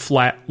straight,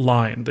 flat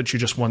line that you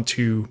just want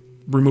to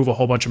remove a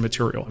whole bunch of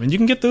material. I mean, you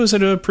can get those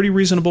at a pretty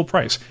reasonable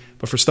price,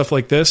 but for stuff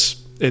like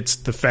this, it's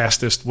the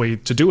fastest way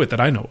to do it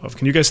that I know of.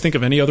 Can you guys think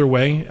of any other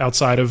way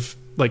outside of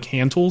like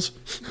hand tools?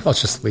 I'll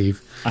just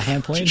leave. A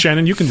hand plane?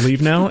 Shannon, you can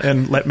leave now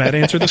and let Matt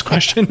answer this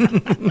question.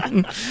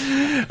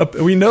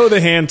 We know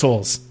the hand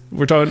tools.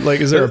 We're talking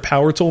like, is there a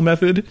power tool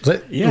method?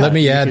 Let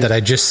me add that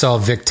I just saw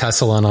Vic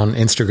Tessalon on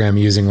Instagram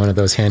using one of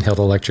those handheld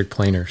electric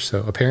planers.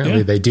 So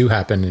apparently they do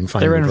happen in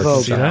fine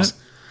woodworking shops.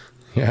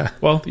 Yeah.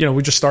 Well,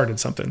 we just started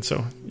something,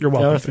 so you're The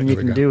welcome. other thing you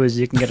can do is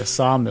you can get a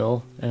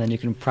sawmill, and then you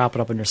can prop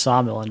it up in your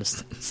sawmill and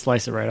just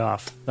slice it right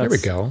off. There we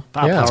go.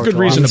 Yeah, It's a good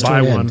reason to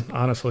buy one,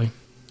 honestly.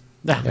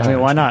 Yeah, I mean,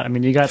 why not? I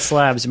mean, you got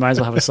slabs, you might as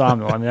well have a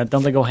sawmill. I mean,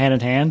 don't they go hand in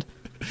hand?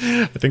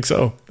 I think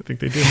so. I think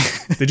they do.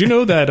 Did you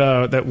know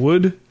that that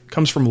wood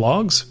comes from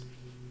logs?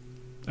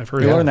 I've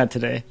heard. We learned that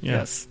today. Yeah.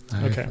 Yes.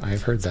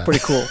 I've heard that. Pretty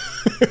cool.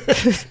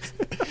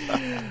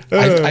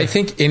 I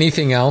think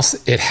anything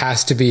else, it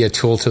has to be a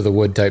tool to the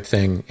wood type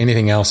thing.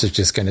 Anything else is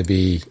just going to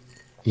be,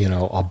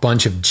 a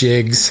bunch of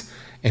jigs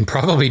and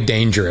probably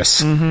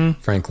dangerous,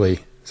 frankly.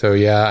 So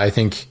I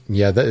think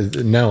that's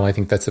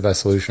the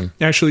best solution.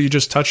 Actually, you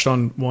just touched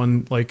on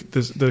one, like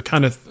the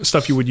kind of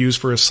stuff you would use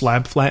for a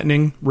slab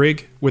flattening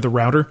rig with a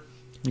router.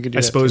 You could do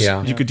I that suppose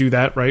too. you could do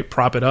that, right?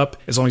 Prop it up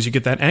as long as you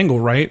get that angle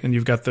right, and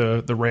you've got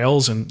the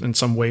rails and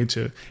some way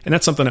to. And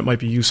that's something that might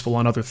be useful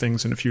on other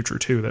things in the future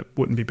too. That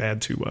wouldn't be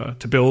bad to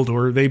build,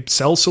 or they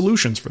sell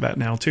solutions for that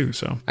now too.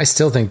 So I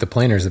still think the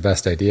planer is the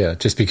best idea,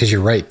 just because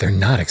you're right, they're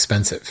not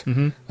expensive.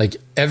 Like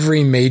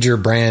every major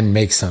brand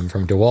makes them,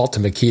 from DeWalt to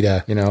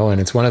Makita,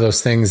 and it's one of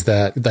those things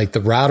that, like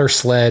the router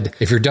sled,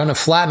 if you're done to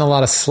flatten a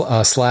lot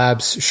of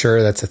slabs,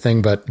 sure, that's a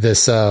thing, but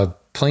this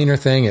planer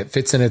thing, it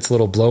fits in its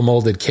little blow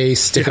molded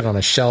case, stick it on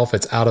a shelf,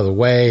 it's out of the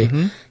way.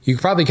 You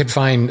probably could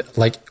find,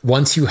 like,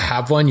 once you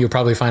have one, you'll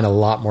probably find a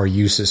lot more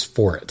uses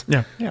for it.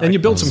 Yeah, and you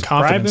build some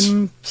confidence.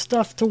 Scribing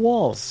stuff to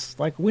walls,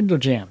 like window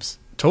jams.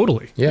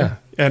 Totally. Yeah.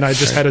 And I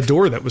just had a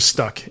door that was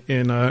stuck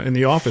in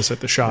the office at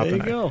the shop. There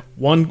you go.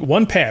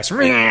 One pass.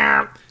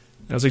 I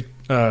was like,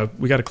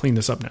 we got to clean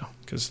this up now,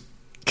 because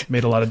it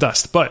made a lot of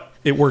dust. But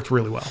it worked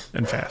really well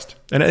and fast.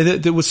 And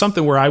it was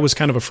something where I was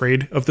kind of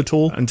afraid of the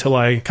tool until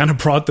I kind of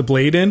brought the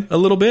blade in a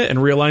little bit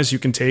and realized you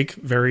can take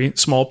very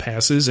small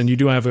passes, and you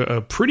do have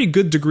a pretty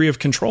good degree of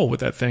control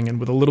with that thing.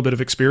 And with a little bit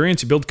of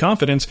experience, you build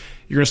confidence,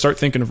 you're going to start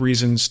thinking of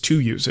reasons to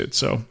use it.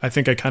 So I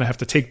think I kind of have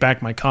to take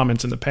back my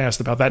comments in the past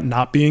about that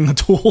not being the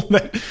tool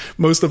that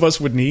most of us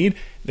would need.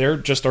 There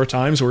just are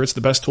times where it's the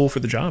best tool for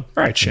the job.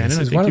 All right, Shannon,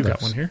 I think you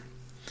got one here.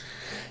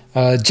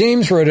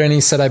 James wrote in,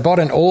 he said, I bought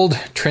an old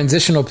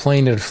transitional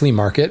plane at a flea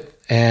market,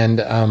 and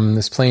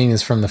this plane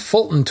is from the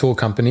Fulton Tool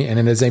Company, and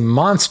it is a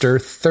monster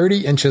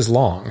 30 inches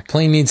long.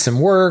 Plane needs some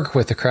work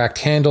with the cracked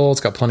handle.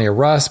 It's got plenty of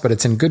rust, but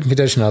it's in good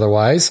condition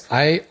otherwise.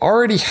 I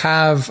already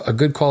have a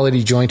good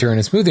quality jointer and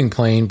a smoothing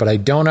plane, but I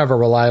don't have a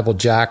reliable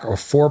jack or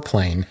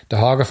foreplane to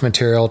hog off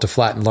material to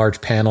flatten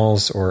large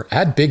panels or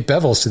add big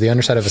bevels to the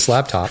underside of a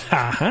slab top.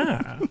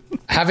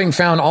 Having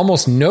found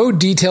almost no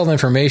detailed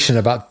information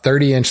about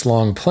 30-inch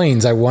long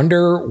planes, I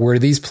wonder, were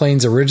these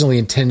planes originally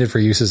intended for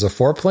use as a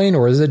foreplane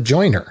or as a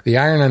joiner? The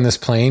iron on this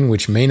plane,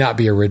 which may not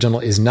be original,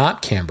 is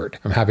not cambered.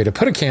 I'm happy to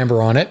put a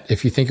camber on it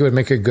if you think it would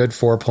make a good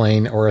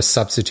foreplane or a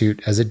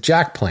substitute as a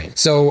jack plane.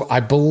 So I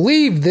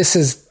believe this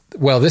is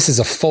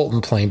a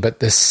Fulton plane,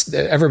 but this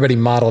everybody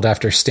modeled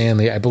after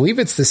Stanley. I believe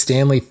it's the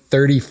Stanley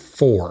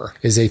 34,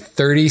 is a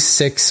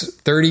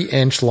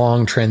 30-inch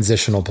long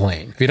transitional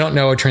plane. If you don't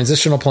know, a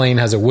transitional plane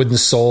has a wooden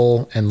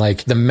sole, and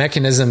like the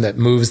mechanism that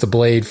moves the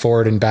blade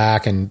forward and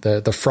back, and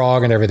the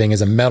frog and everything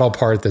is a metal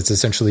part that's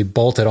essentially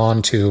bolted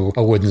onto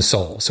a wooden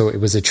sole. So it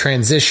was a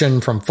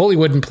transition from fully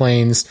wooden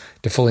planes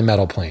to fully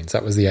metal planes.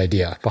 That was the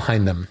idea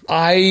behind them.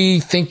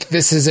 I think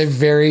this is a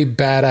very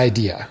bad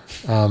idea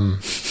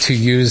to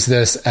use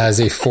this as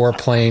a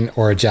foreplane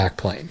or a jack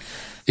plane.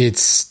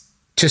 It's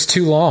just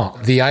too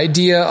long. The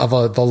idea of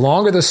the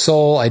longer the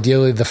sole,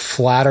 ideally the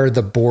flatter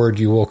the board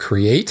you will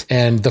create.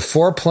 And the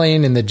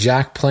foreplane and the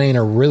jack plane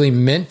are really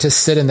meant to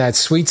sit in that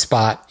sweet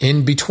spot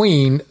in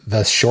between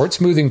the short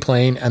smoothing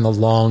plane and the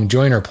long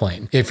joiner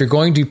plane. If you're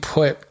going to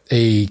put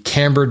a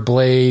cambered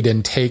blade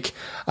and take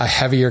a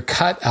heavier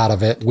cut out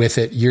of it with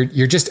it,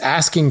 you're just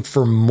asking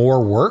for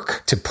more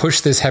work to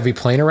push this heavy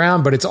plane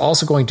around, but it's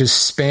also going to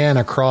span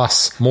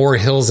across more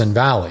hills and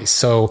valleys.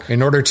 So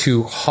in order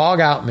to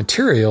hog out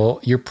material,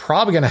 you're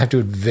probably going to have to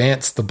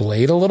advance the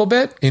blade a little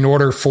bit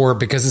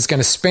because it's going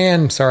to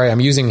span. Sorry,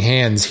 I'm using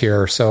hands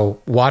here, so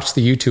watch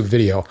the YouTube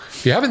video.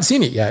 If you haven't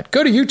seen it yet,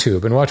 go to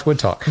YouTube and watch Wood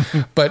Talk.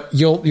 But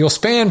you'll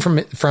span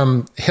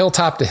from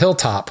hilltop to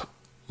hilltop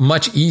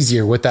much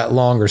easier with that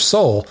longer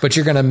sole, but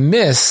you're going to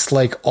miss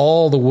like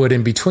all the wood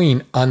in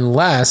between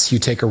unless you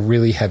take a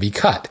really heavy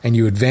cut and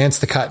you advance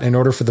the cut in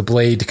order for the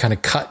blade to kind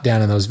of cut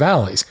down in those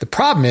valleys. The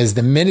problem is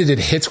the minute it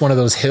hits one of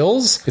those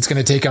hills, it's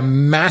going to take a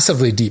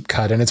massively deep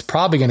cut and it's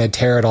probably going to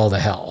tear it all to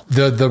hell.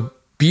 The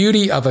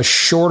beauty of a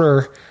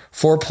shorter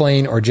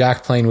foreplane or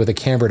jack plane with a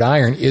cambered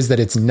iron is that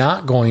it's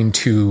not going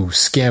to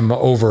skim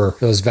over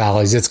those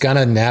valleys. It's going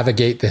to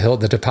navigate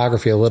the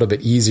topography a little bit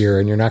easier,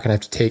 and you're not going to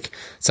have to take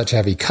such a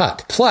heavy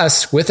cut.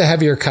 Plus, with a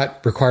heavier cut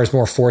requires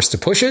more force to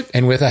push it,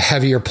 and with a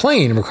heavier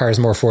plane requires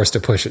more force to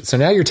push it. So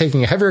now you're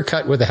taking a heavier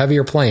cut with a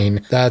heavier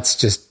plane. That's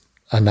just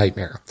a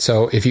nightmare.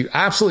 So if you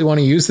absolutely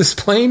want to use this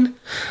plane,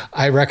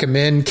 I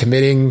recommend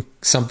committing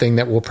something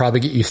that will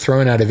probably get you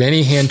thrown out of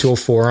any hand tool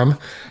forum,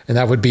 and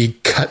that would be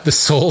cut the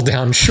sole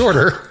down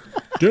shorter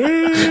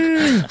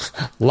Dang!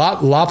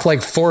 Lop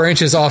like 4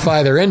 inches off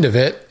either end of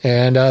it,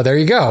 and there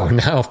you go.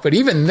 Now, but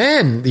even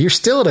then, you're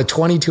still at a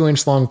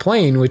 22-inch long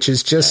plane, which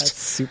is just...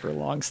 That's super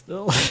long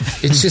still.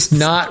 It's just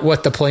not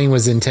what the plane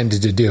was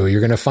intended to do.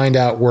 You're going to find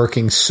out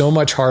working so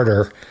much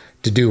harder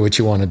to do what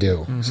you want to do.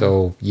 Mm-hmm.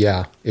 So,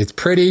 yeah, it's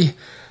pretty.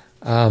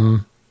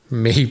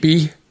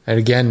 Maybe. And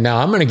again, now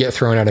I'm going to get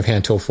thrown out of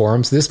hand tool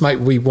forums. This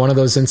might be one of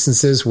those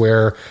instances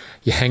where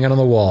you hang it on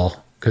the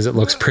wall because it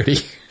looks pretty.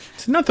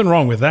 There's nothing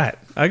wrong with that.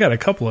 I got a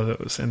couple of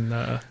those,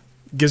 and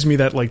gives me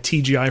that like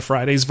TGI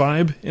Fridays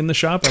vibe in the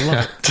shop. I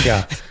love it.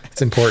 Yeah,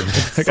 it's important.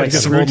 I got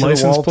some old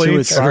license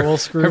plates.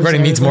 Everybody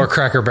needs more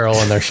Cracker Barrel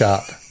in their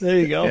shop. There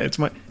you go. Yeah,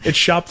 it's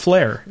shop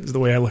flair is the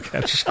way I look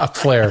at it. Shop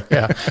flair.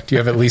 Yeah. Do you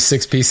have at least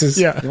 6 pieces?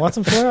 Yeah. You want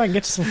some flair? I can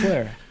get you some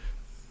flair.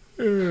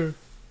 You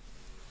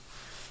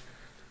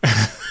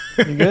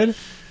good?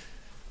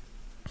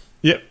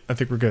 Yep, I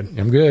think we're good.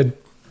 I'm good.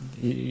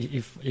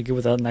 You good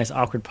with that nice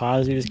awkward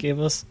pause you just gave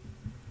us?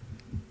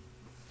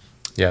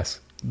 Yes.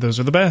 Those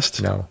are the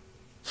best. No.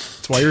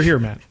 That's why you're here,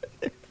 Matt.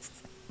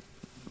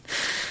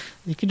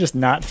 You could just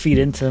not feed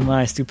into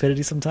my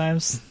stupidity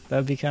sometimes. That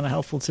would be kind of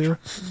helpful too.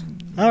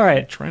 All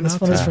right. This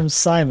one is from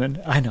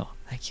Simon. I know.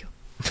 Thank you.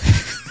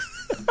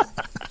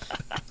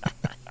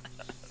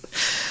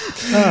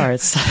 All right.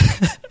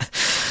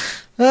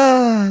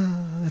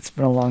 It's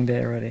been a long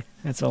day already.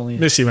 It's only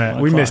miss you, Matt.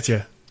 We missed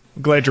you.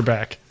 I'm glad you're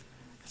back.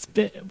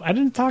 I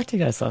didn't talk to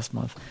you guys last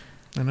month.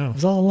 I know. I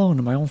was all alone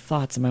in my own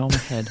thoughts in my own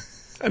head.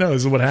 I know.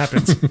 This is what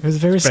happens. It was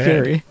very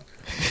scary.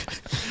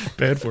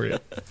 Bad for you.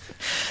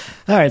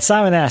 All right.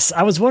 Simon asks,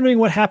 I was wondering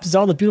what happens to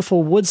all the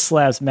beautiful wood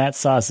slabs Matt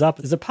saws up.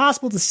 Is it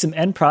possible to see some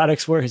end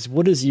products where his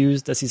wood is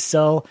used? Does he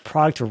sell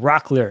product to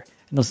Rockler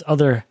and those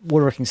other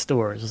woodworking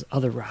stores, those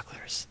other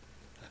Rocklers?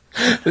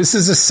 This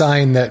is a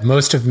sign that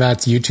most of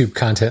Matt's YouTube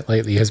content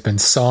lately has been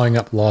sawing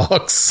up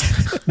logs.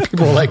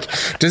 People are like,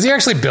 does he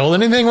actually build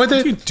anything with it?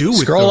 What do you do with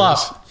Scroll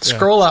those? up. Yeah.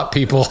 Scroll up,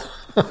 people.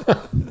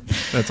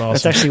 That's awesome.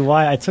 That's actually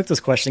why I took this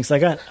question,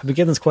 because I've been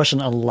getting this question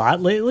a lot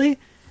lately.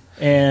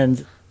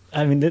 And,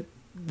 I mean, the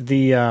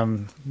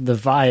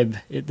vibe,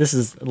 this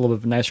is a little bit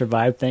of a nicer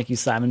vibe. Thank you,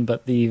 Simon.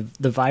 But the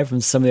vibe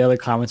from some of the other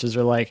commenters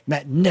are like,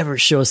 Matt never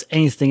shows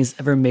anything he's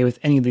ever made with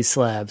any of these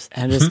slabs.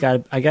 And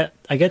I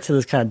get to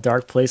this kind of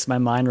dark place in my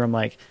mind where I'm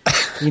like,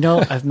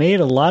 I've made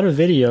a lot of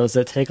videos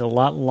that take a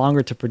lot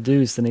longer to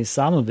produce than these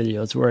Sama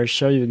videos where I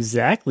show you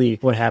exactly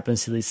what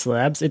happens to these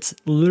slabs. It's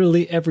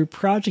literally every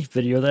project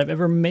video that I've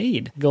ever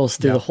made. It goes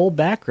through the whole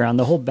background,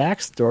 the whole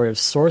backstory of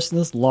sourcing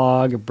this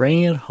log,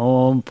 bringing it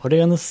home, putting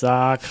it on the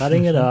saw,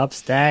 cutting it up,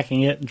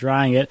 stacking it,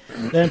 drying it.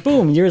 Then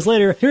boom, years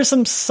later, here's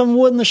some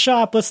wood in the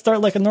shop. Let's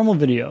start like a normal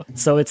video.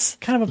 So it's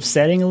kind of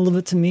upsetting a little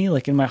bit to me,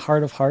 like in my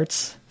heart of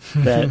hearts,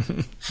 that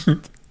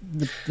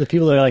the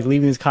people that are like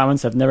leaving these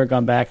comments have never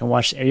gone back and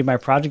watched any of my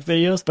project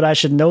videos. But I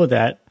should know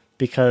that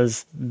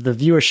because the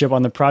viewership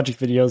on the project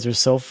videos are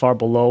so far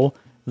below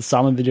the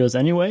Sama videos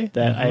anyway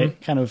that I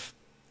kind of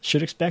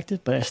should expect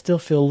it. But I still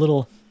feel a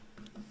little.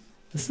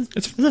 This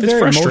is a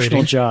very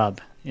emotional job.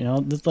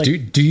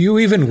 Like, do you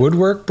even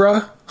woodwork,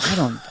 bruh? I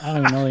don't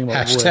even know anything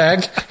about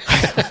Hashtag.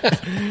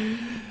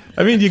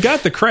 I mean, you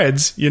got the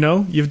creds,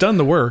 you've done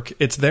the work.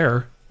 It's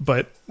there,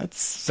 but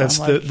that's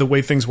the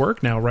way things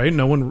work now, right?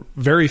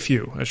 Very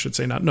few, I should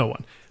say, not no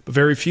one, but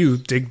very few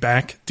dig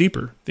back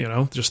deeper,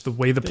 just the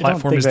way the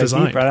platform is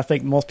designed. Deep, right? I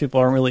think most people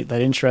aren't really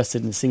that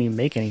interested in seeing me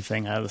make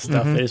anything out of the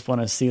stuff. They just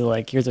want to see,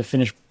 like, here's a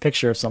finished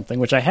picture of something,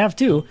 which I have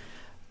too,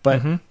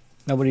 but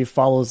nobody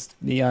follows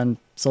me on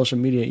social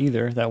media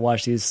either that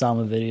watch these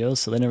Sama videos,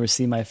 so they never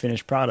see my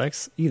finished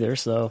products either,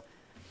 so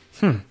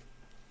I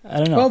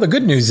don't know. Well, the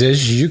good news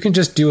is you can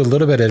just do a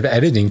little bit of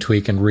editing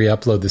tweak and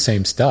re-upload the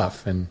same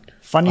stuff, and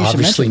funny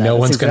obviously no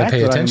one's going to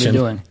pay attention.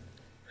 Doing.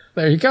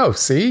 There you go,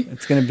 see?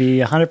 It's going to be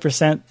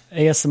 100%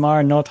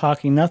 ASMR, no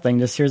talking, nothing.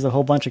 Just here's a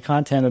whole bunch of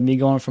content of me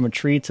going from a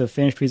tree to a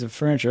finished piece of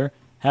furniture.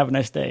 Have a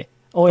nice day.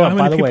 Oh, yeah,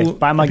 by the way,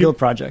 buy my guild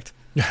project.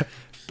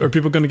 Are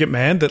people going to get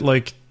mad that,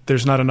 like,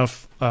 there's not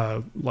enough,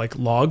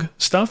 log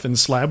stuff and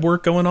slab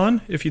work going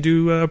on if you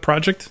do a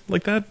project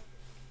like that?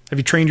 Have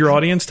you trained your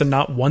audience to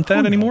not want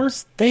that anymore?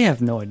 They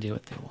have no idea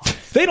what they want.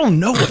 They don't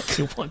know what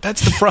they want.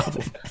 That's the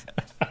problem.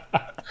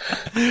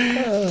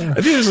 I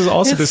think this is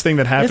also this thing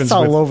that happens. It's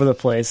all over the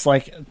place.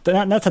 Like,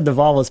 not to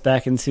devolve us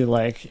back into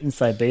like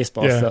inside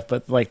baseball stuff,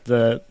 but like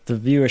the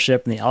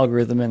viewership and the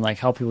algorithm and like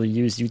how people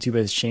use YouTube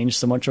has changed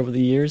so much over the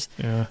years.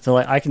 Yeah. So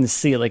like I can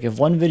see it. Like if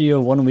one video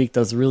one week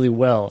does really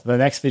well, the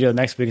next video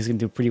next week is going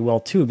to do pretty well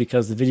too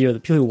because the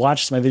people who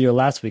watched my video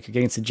last week are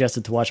getting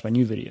suggested to watch my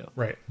new video.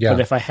 Right. Yeah. But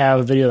if I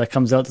have a video that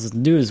comes out that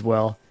doesn't do as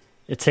well,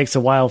 it takes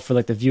a while for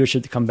like the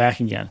viewership to come back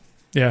again.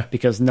 Yeah.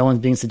 Because no one's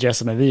being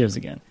suggested my videos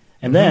again,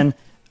 and then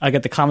I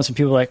get the comments from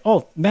people like,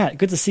 "Oh, Matt,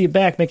 good to see you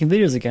back making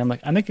videos again." I'm like,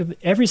 I make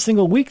every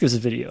single week there's a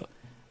video,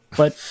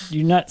 but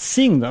you're not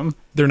seeing them.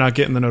 They're not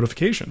getting the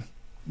notification.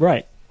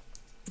 Right.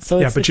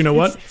 So but you know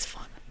what? It's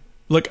fun.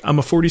 Look, I'm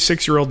a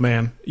 46-year-old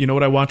man. You know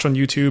what I watch on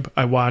YouTube?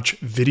 I watch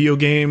video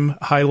game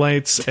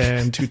highlights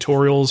and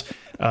tutorials.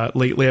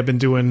 Lately, I've been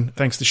doing,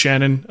 thanks to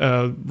Shannon,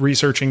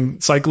 researching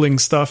cycling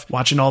stuff,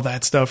 watching all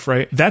that stuff,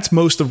 right? That's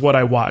most of what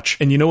I watch.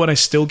 And you know what I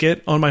still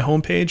get on my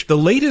homepage? The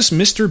latest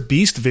Mr.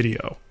 Beast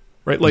video.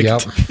 Right, like,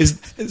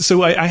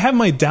 so I have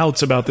my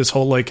doubts about this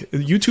whole, like,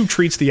 YouTube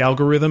treats the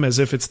algorithm as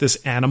if it's this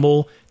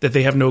animal that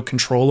they have no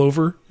control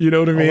over. You know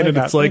what I mean? And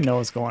it's like, they know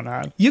what's going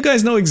on. You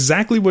guys know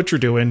exactly what you're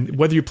doing,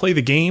 whether you play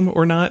the game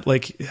or not.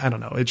 Like, I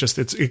don't know.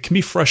 It can be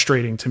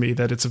frustrating to me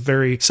that it's a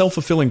very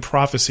self-fulfilling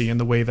prophecy in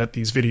the way that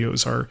these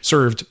videos are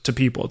served to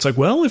people. It's like,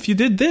 well, if you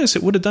did this,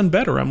 it would have done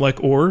better. I'm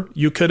like, or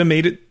you could have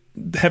made it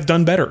have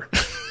done better.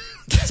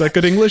 Is that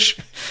good English?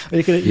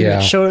 You could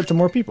have showed it to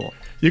more people.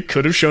 You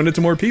could have shown it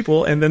to more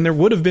people, and then there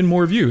would have been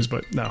more views,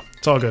 but no,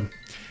 it's all good.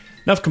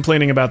 Enough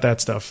complaining about that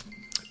stuff.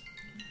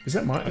 Is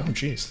that my... Oh,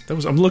 jeez.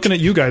 I'm looking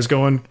at you guys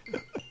going,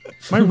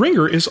 my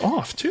ringer is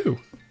off, too.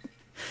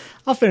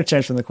 I'll finish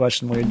answering the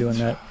question while you're doing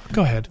that.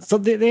 Go ahead. So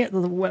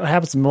what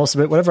happens to most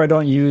of it, whatever I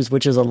don't use,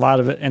 which is a lot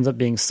of it, ends up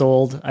being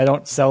sold. I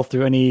don't sell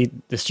through any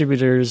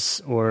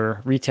distributors or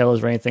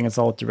retailers or anything. It's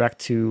all direct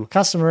to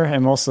customer,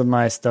 and most of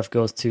my stuff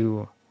goes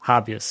to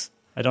hobbyists.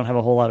 I don't have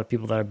a whole lot of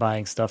people that are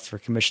buying stuff for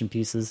commission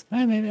pieces.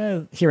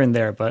 Maybe here and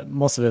there, but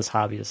most of it is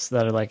hobbyists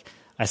that are like,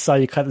 I saw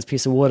you cut this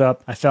piece of wood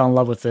up. I fell in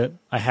love with it.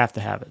 I have to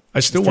have it.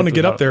 I still want to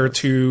get up there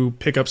to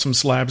pick up some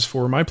slabs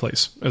for my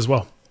place as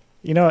well.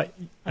 You know, I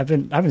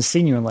haven't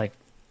seen you in like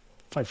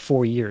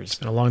 4 years. It's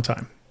been a long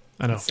time.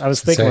 I know. I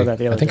was thinking about that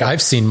the other day. I think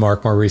I've seen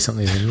Mark more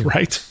recently than you.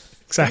 Right.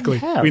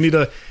 Exactly. I need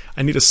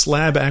a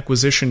slab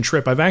acquisition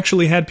trip. I've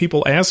actually had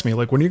people ask me,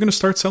 like, when are you going to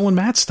start selling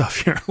Matt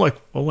stuff here? I'm like,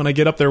 well, when I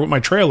get up there with my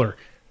trailer,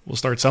 we'll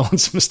start selling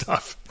some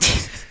stuff.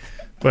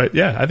 But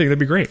yeah, I think that'd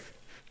be great.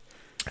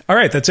 All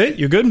right, that's it.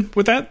 You good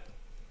with that?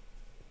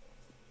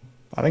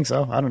 I think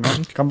so. I don't know.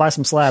 Come buy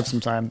some slabs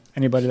sometime.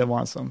 Anybody that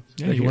wants them.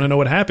 Yeah, you want to know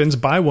what happens?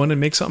 Buy one and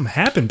make something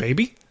happen,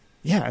 baby.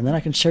 Yeah, and then I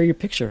can share your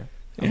picture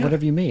of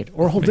whatever you made.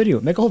 Or a whole video.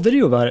 Make a whole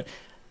video about it.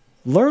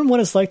 Learn what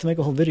it's like to make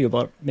a whole video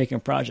about making a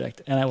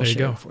project, and I will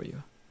share it for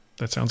you.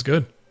 That sounds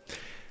good.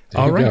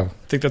 There all right. Go.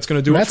 I think that's going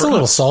to do it for us. That's a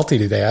little salty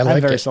today.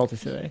 I'm very salty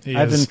today.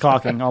 I've been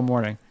caulking all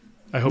morning.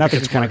 I hope Not it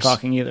gets kind of worse.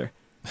 caulking either.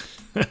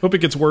 I hope it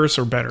gets worse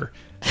or better,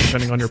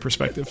 depending on your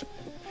perspective.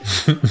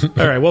 All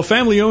right. Well,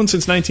 family owned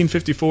since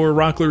 1954,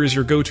 Rockler is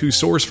your go-to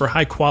source for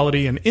high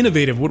quality and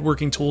innovative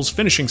woodworking tools,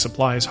 finishing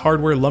supplies,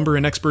 hardware, lumber,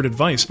 and expert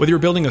advice. Whether you're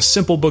building a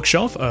simple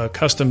bookshelf, a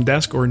custom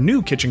desk, or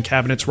new kitchen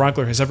cabinets,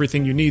 Rockler has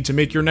everything you need to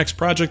make your next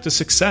project a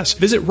success.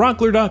 Visit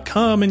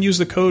rockler.com and use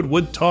the code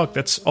WoodTalk,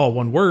 that's all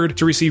one word,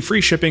 to receive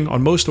free shipping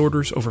on most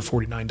orders over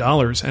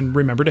 $49. And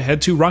remember to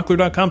head to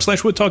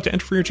rockler.com/woodtalk to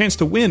enter for your chance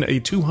to win a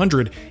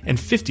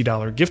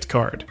 $250 gift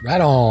card.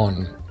 Right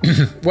on.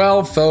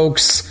 Well,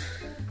 folks,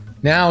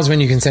 now is when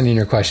you can send in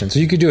your questions. So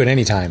you could do it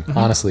anytime,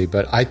 honestly.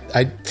 But I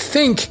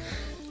think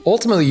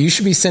ultimately you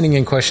should be sending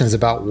in questions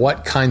about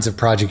what kinds of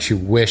projects you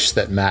wish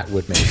that Matt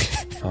would make.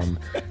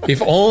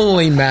 If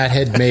only Matt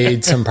had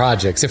made some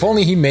projects. If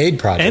only he made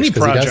projects. Any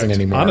because project, he doesn't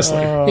anymore. honestly.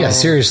 Yeah,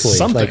 seriously.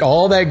 Something. Like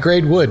all that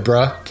great wood,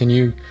 bruh. Can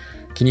you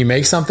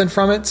make something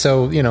from it?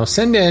 So,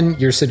 send in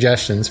your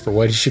suggestions for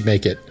what he should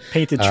make it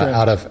Painted trim.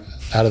 out of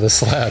the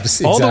slabs.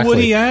 All exactly. the wood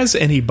he has,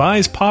 and he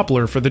buys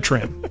poplar for the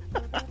trim.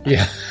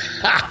 Yeah.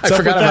 I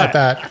forgot about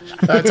that.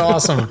 That's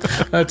awesome.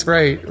 That's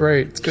right.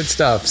 It's good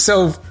stuff.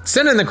 So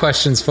send in the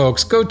questions,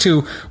 folks. Go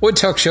to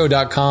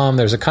woodtalkshow.com.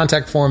 There's a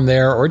contact form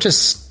there, or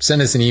just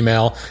send us an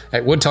email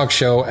at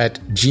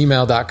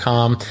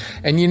woodtalkshow@gmail.com.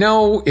 And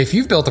if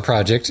you've built a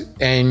project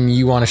and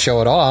you want to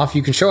show it off,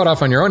 you can show it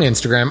off on your own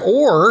Instagram,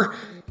 or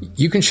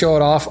you can show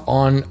it off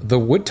on the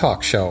Wood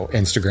Talk Show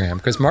Instagram,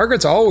 because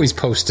Margaret's always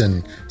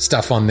posting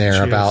stuff on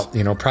there about,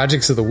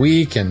 projects of the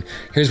week and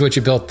here's what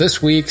you built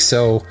this week.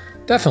 So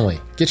definitely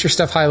get your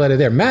stuff highlighted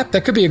there. Matt,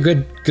 that could be a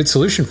good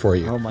solution for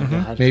you. Oh my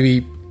God.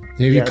 Maybe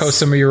post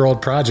some of your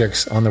old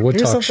projects on the Wood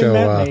Talk Show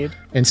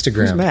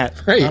Instagram. Who's Matt?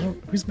 Right.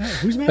 Who's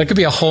Matt? That could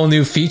be a whole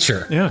new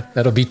feature. Yeah.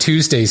 That'll be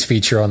Tuesday's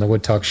feature on the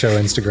Wood Talk Show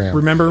Instagram.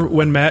 Remember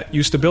when Matt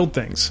used to build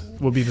things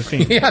will be the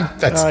theme. Yeah.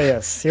 Oh,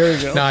 yes. Here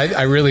we go. No,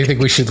 I really think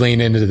we should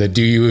lean into the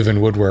do you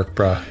even woodwork,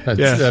 bruh.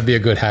 That'd be a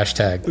good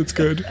hashtag. That's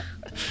good.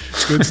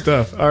 Good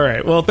stuff. All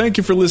right. Well, thank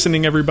you for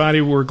listening, everybody.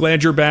 We're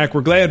glad you're back.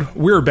 We're glad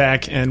we're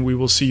back, and we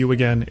will see you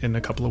again in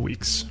a couple of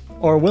weeks.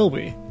 Or will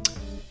we?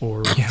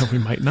 Or, we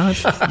might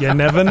not. You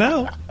never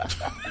know.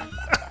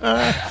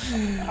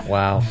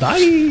 Wow.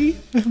 Bye.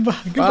 Goodbye,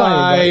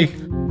 everybody.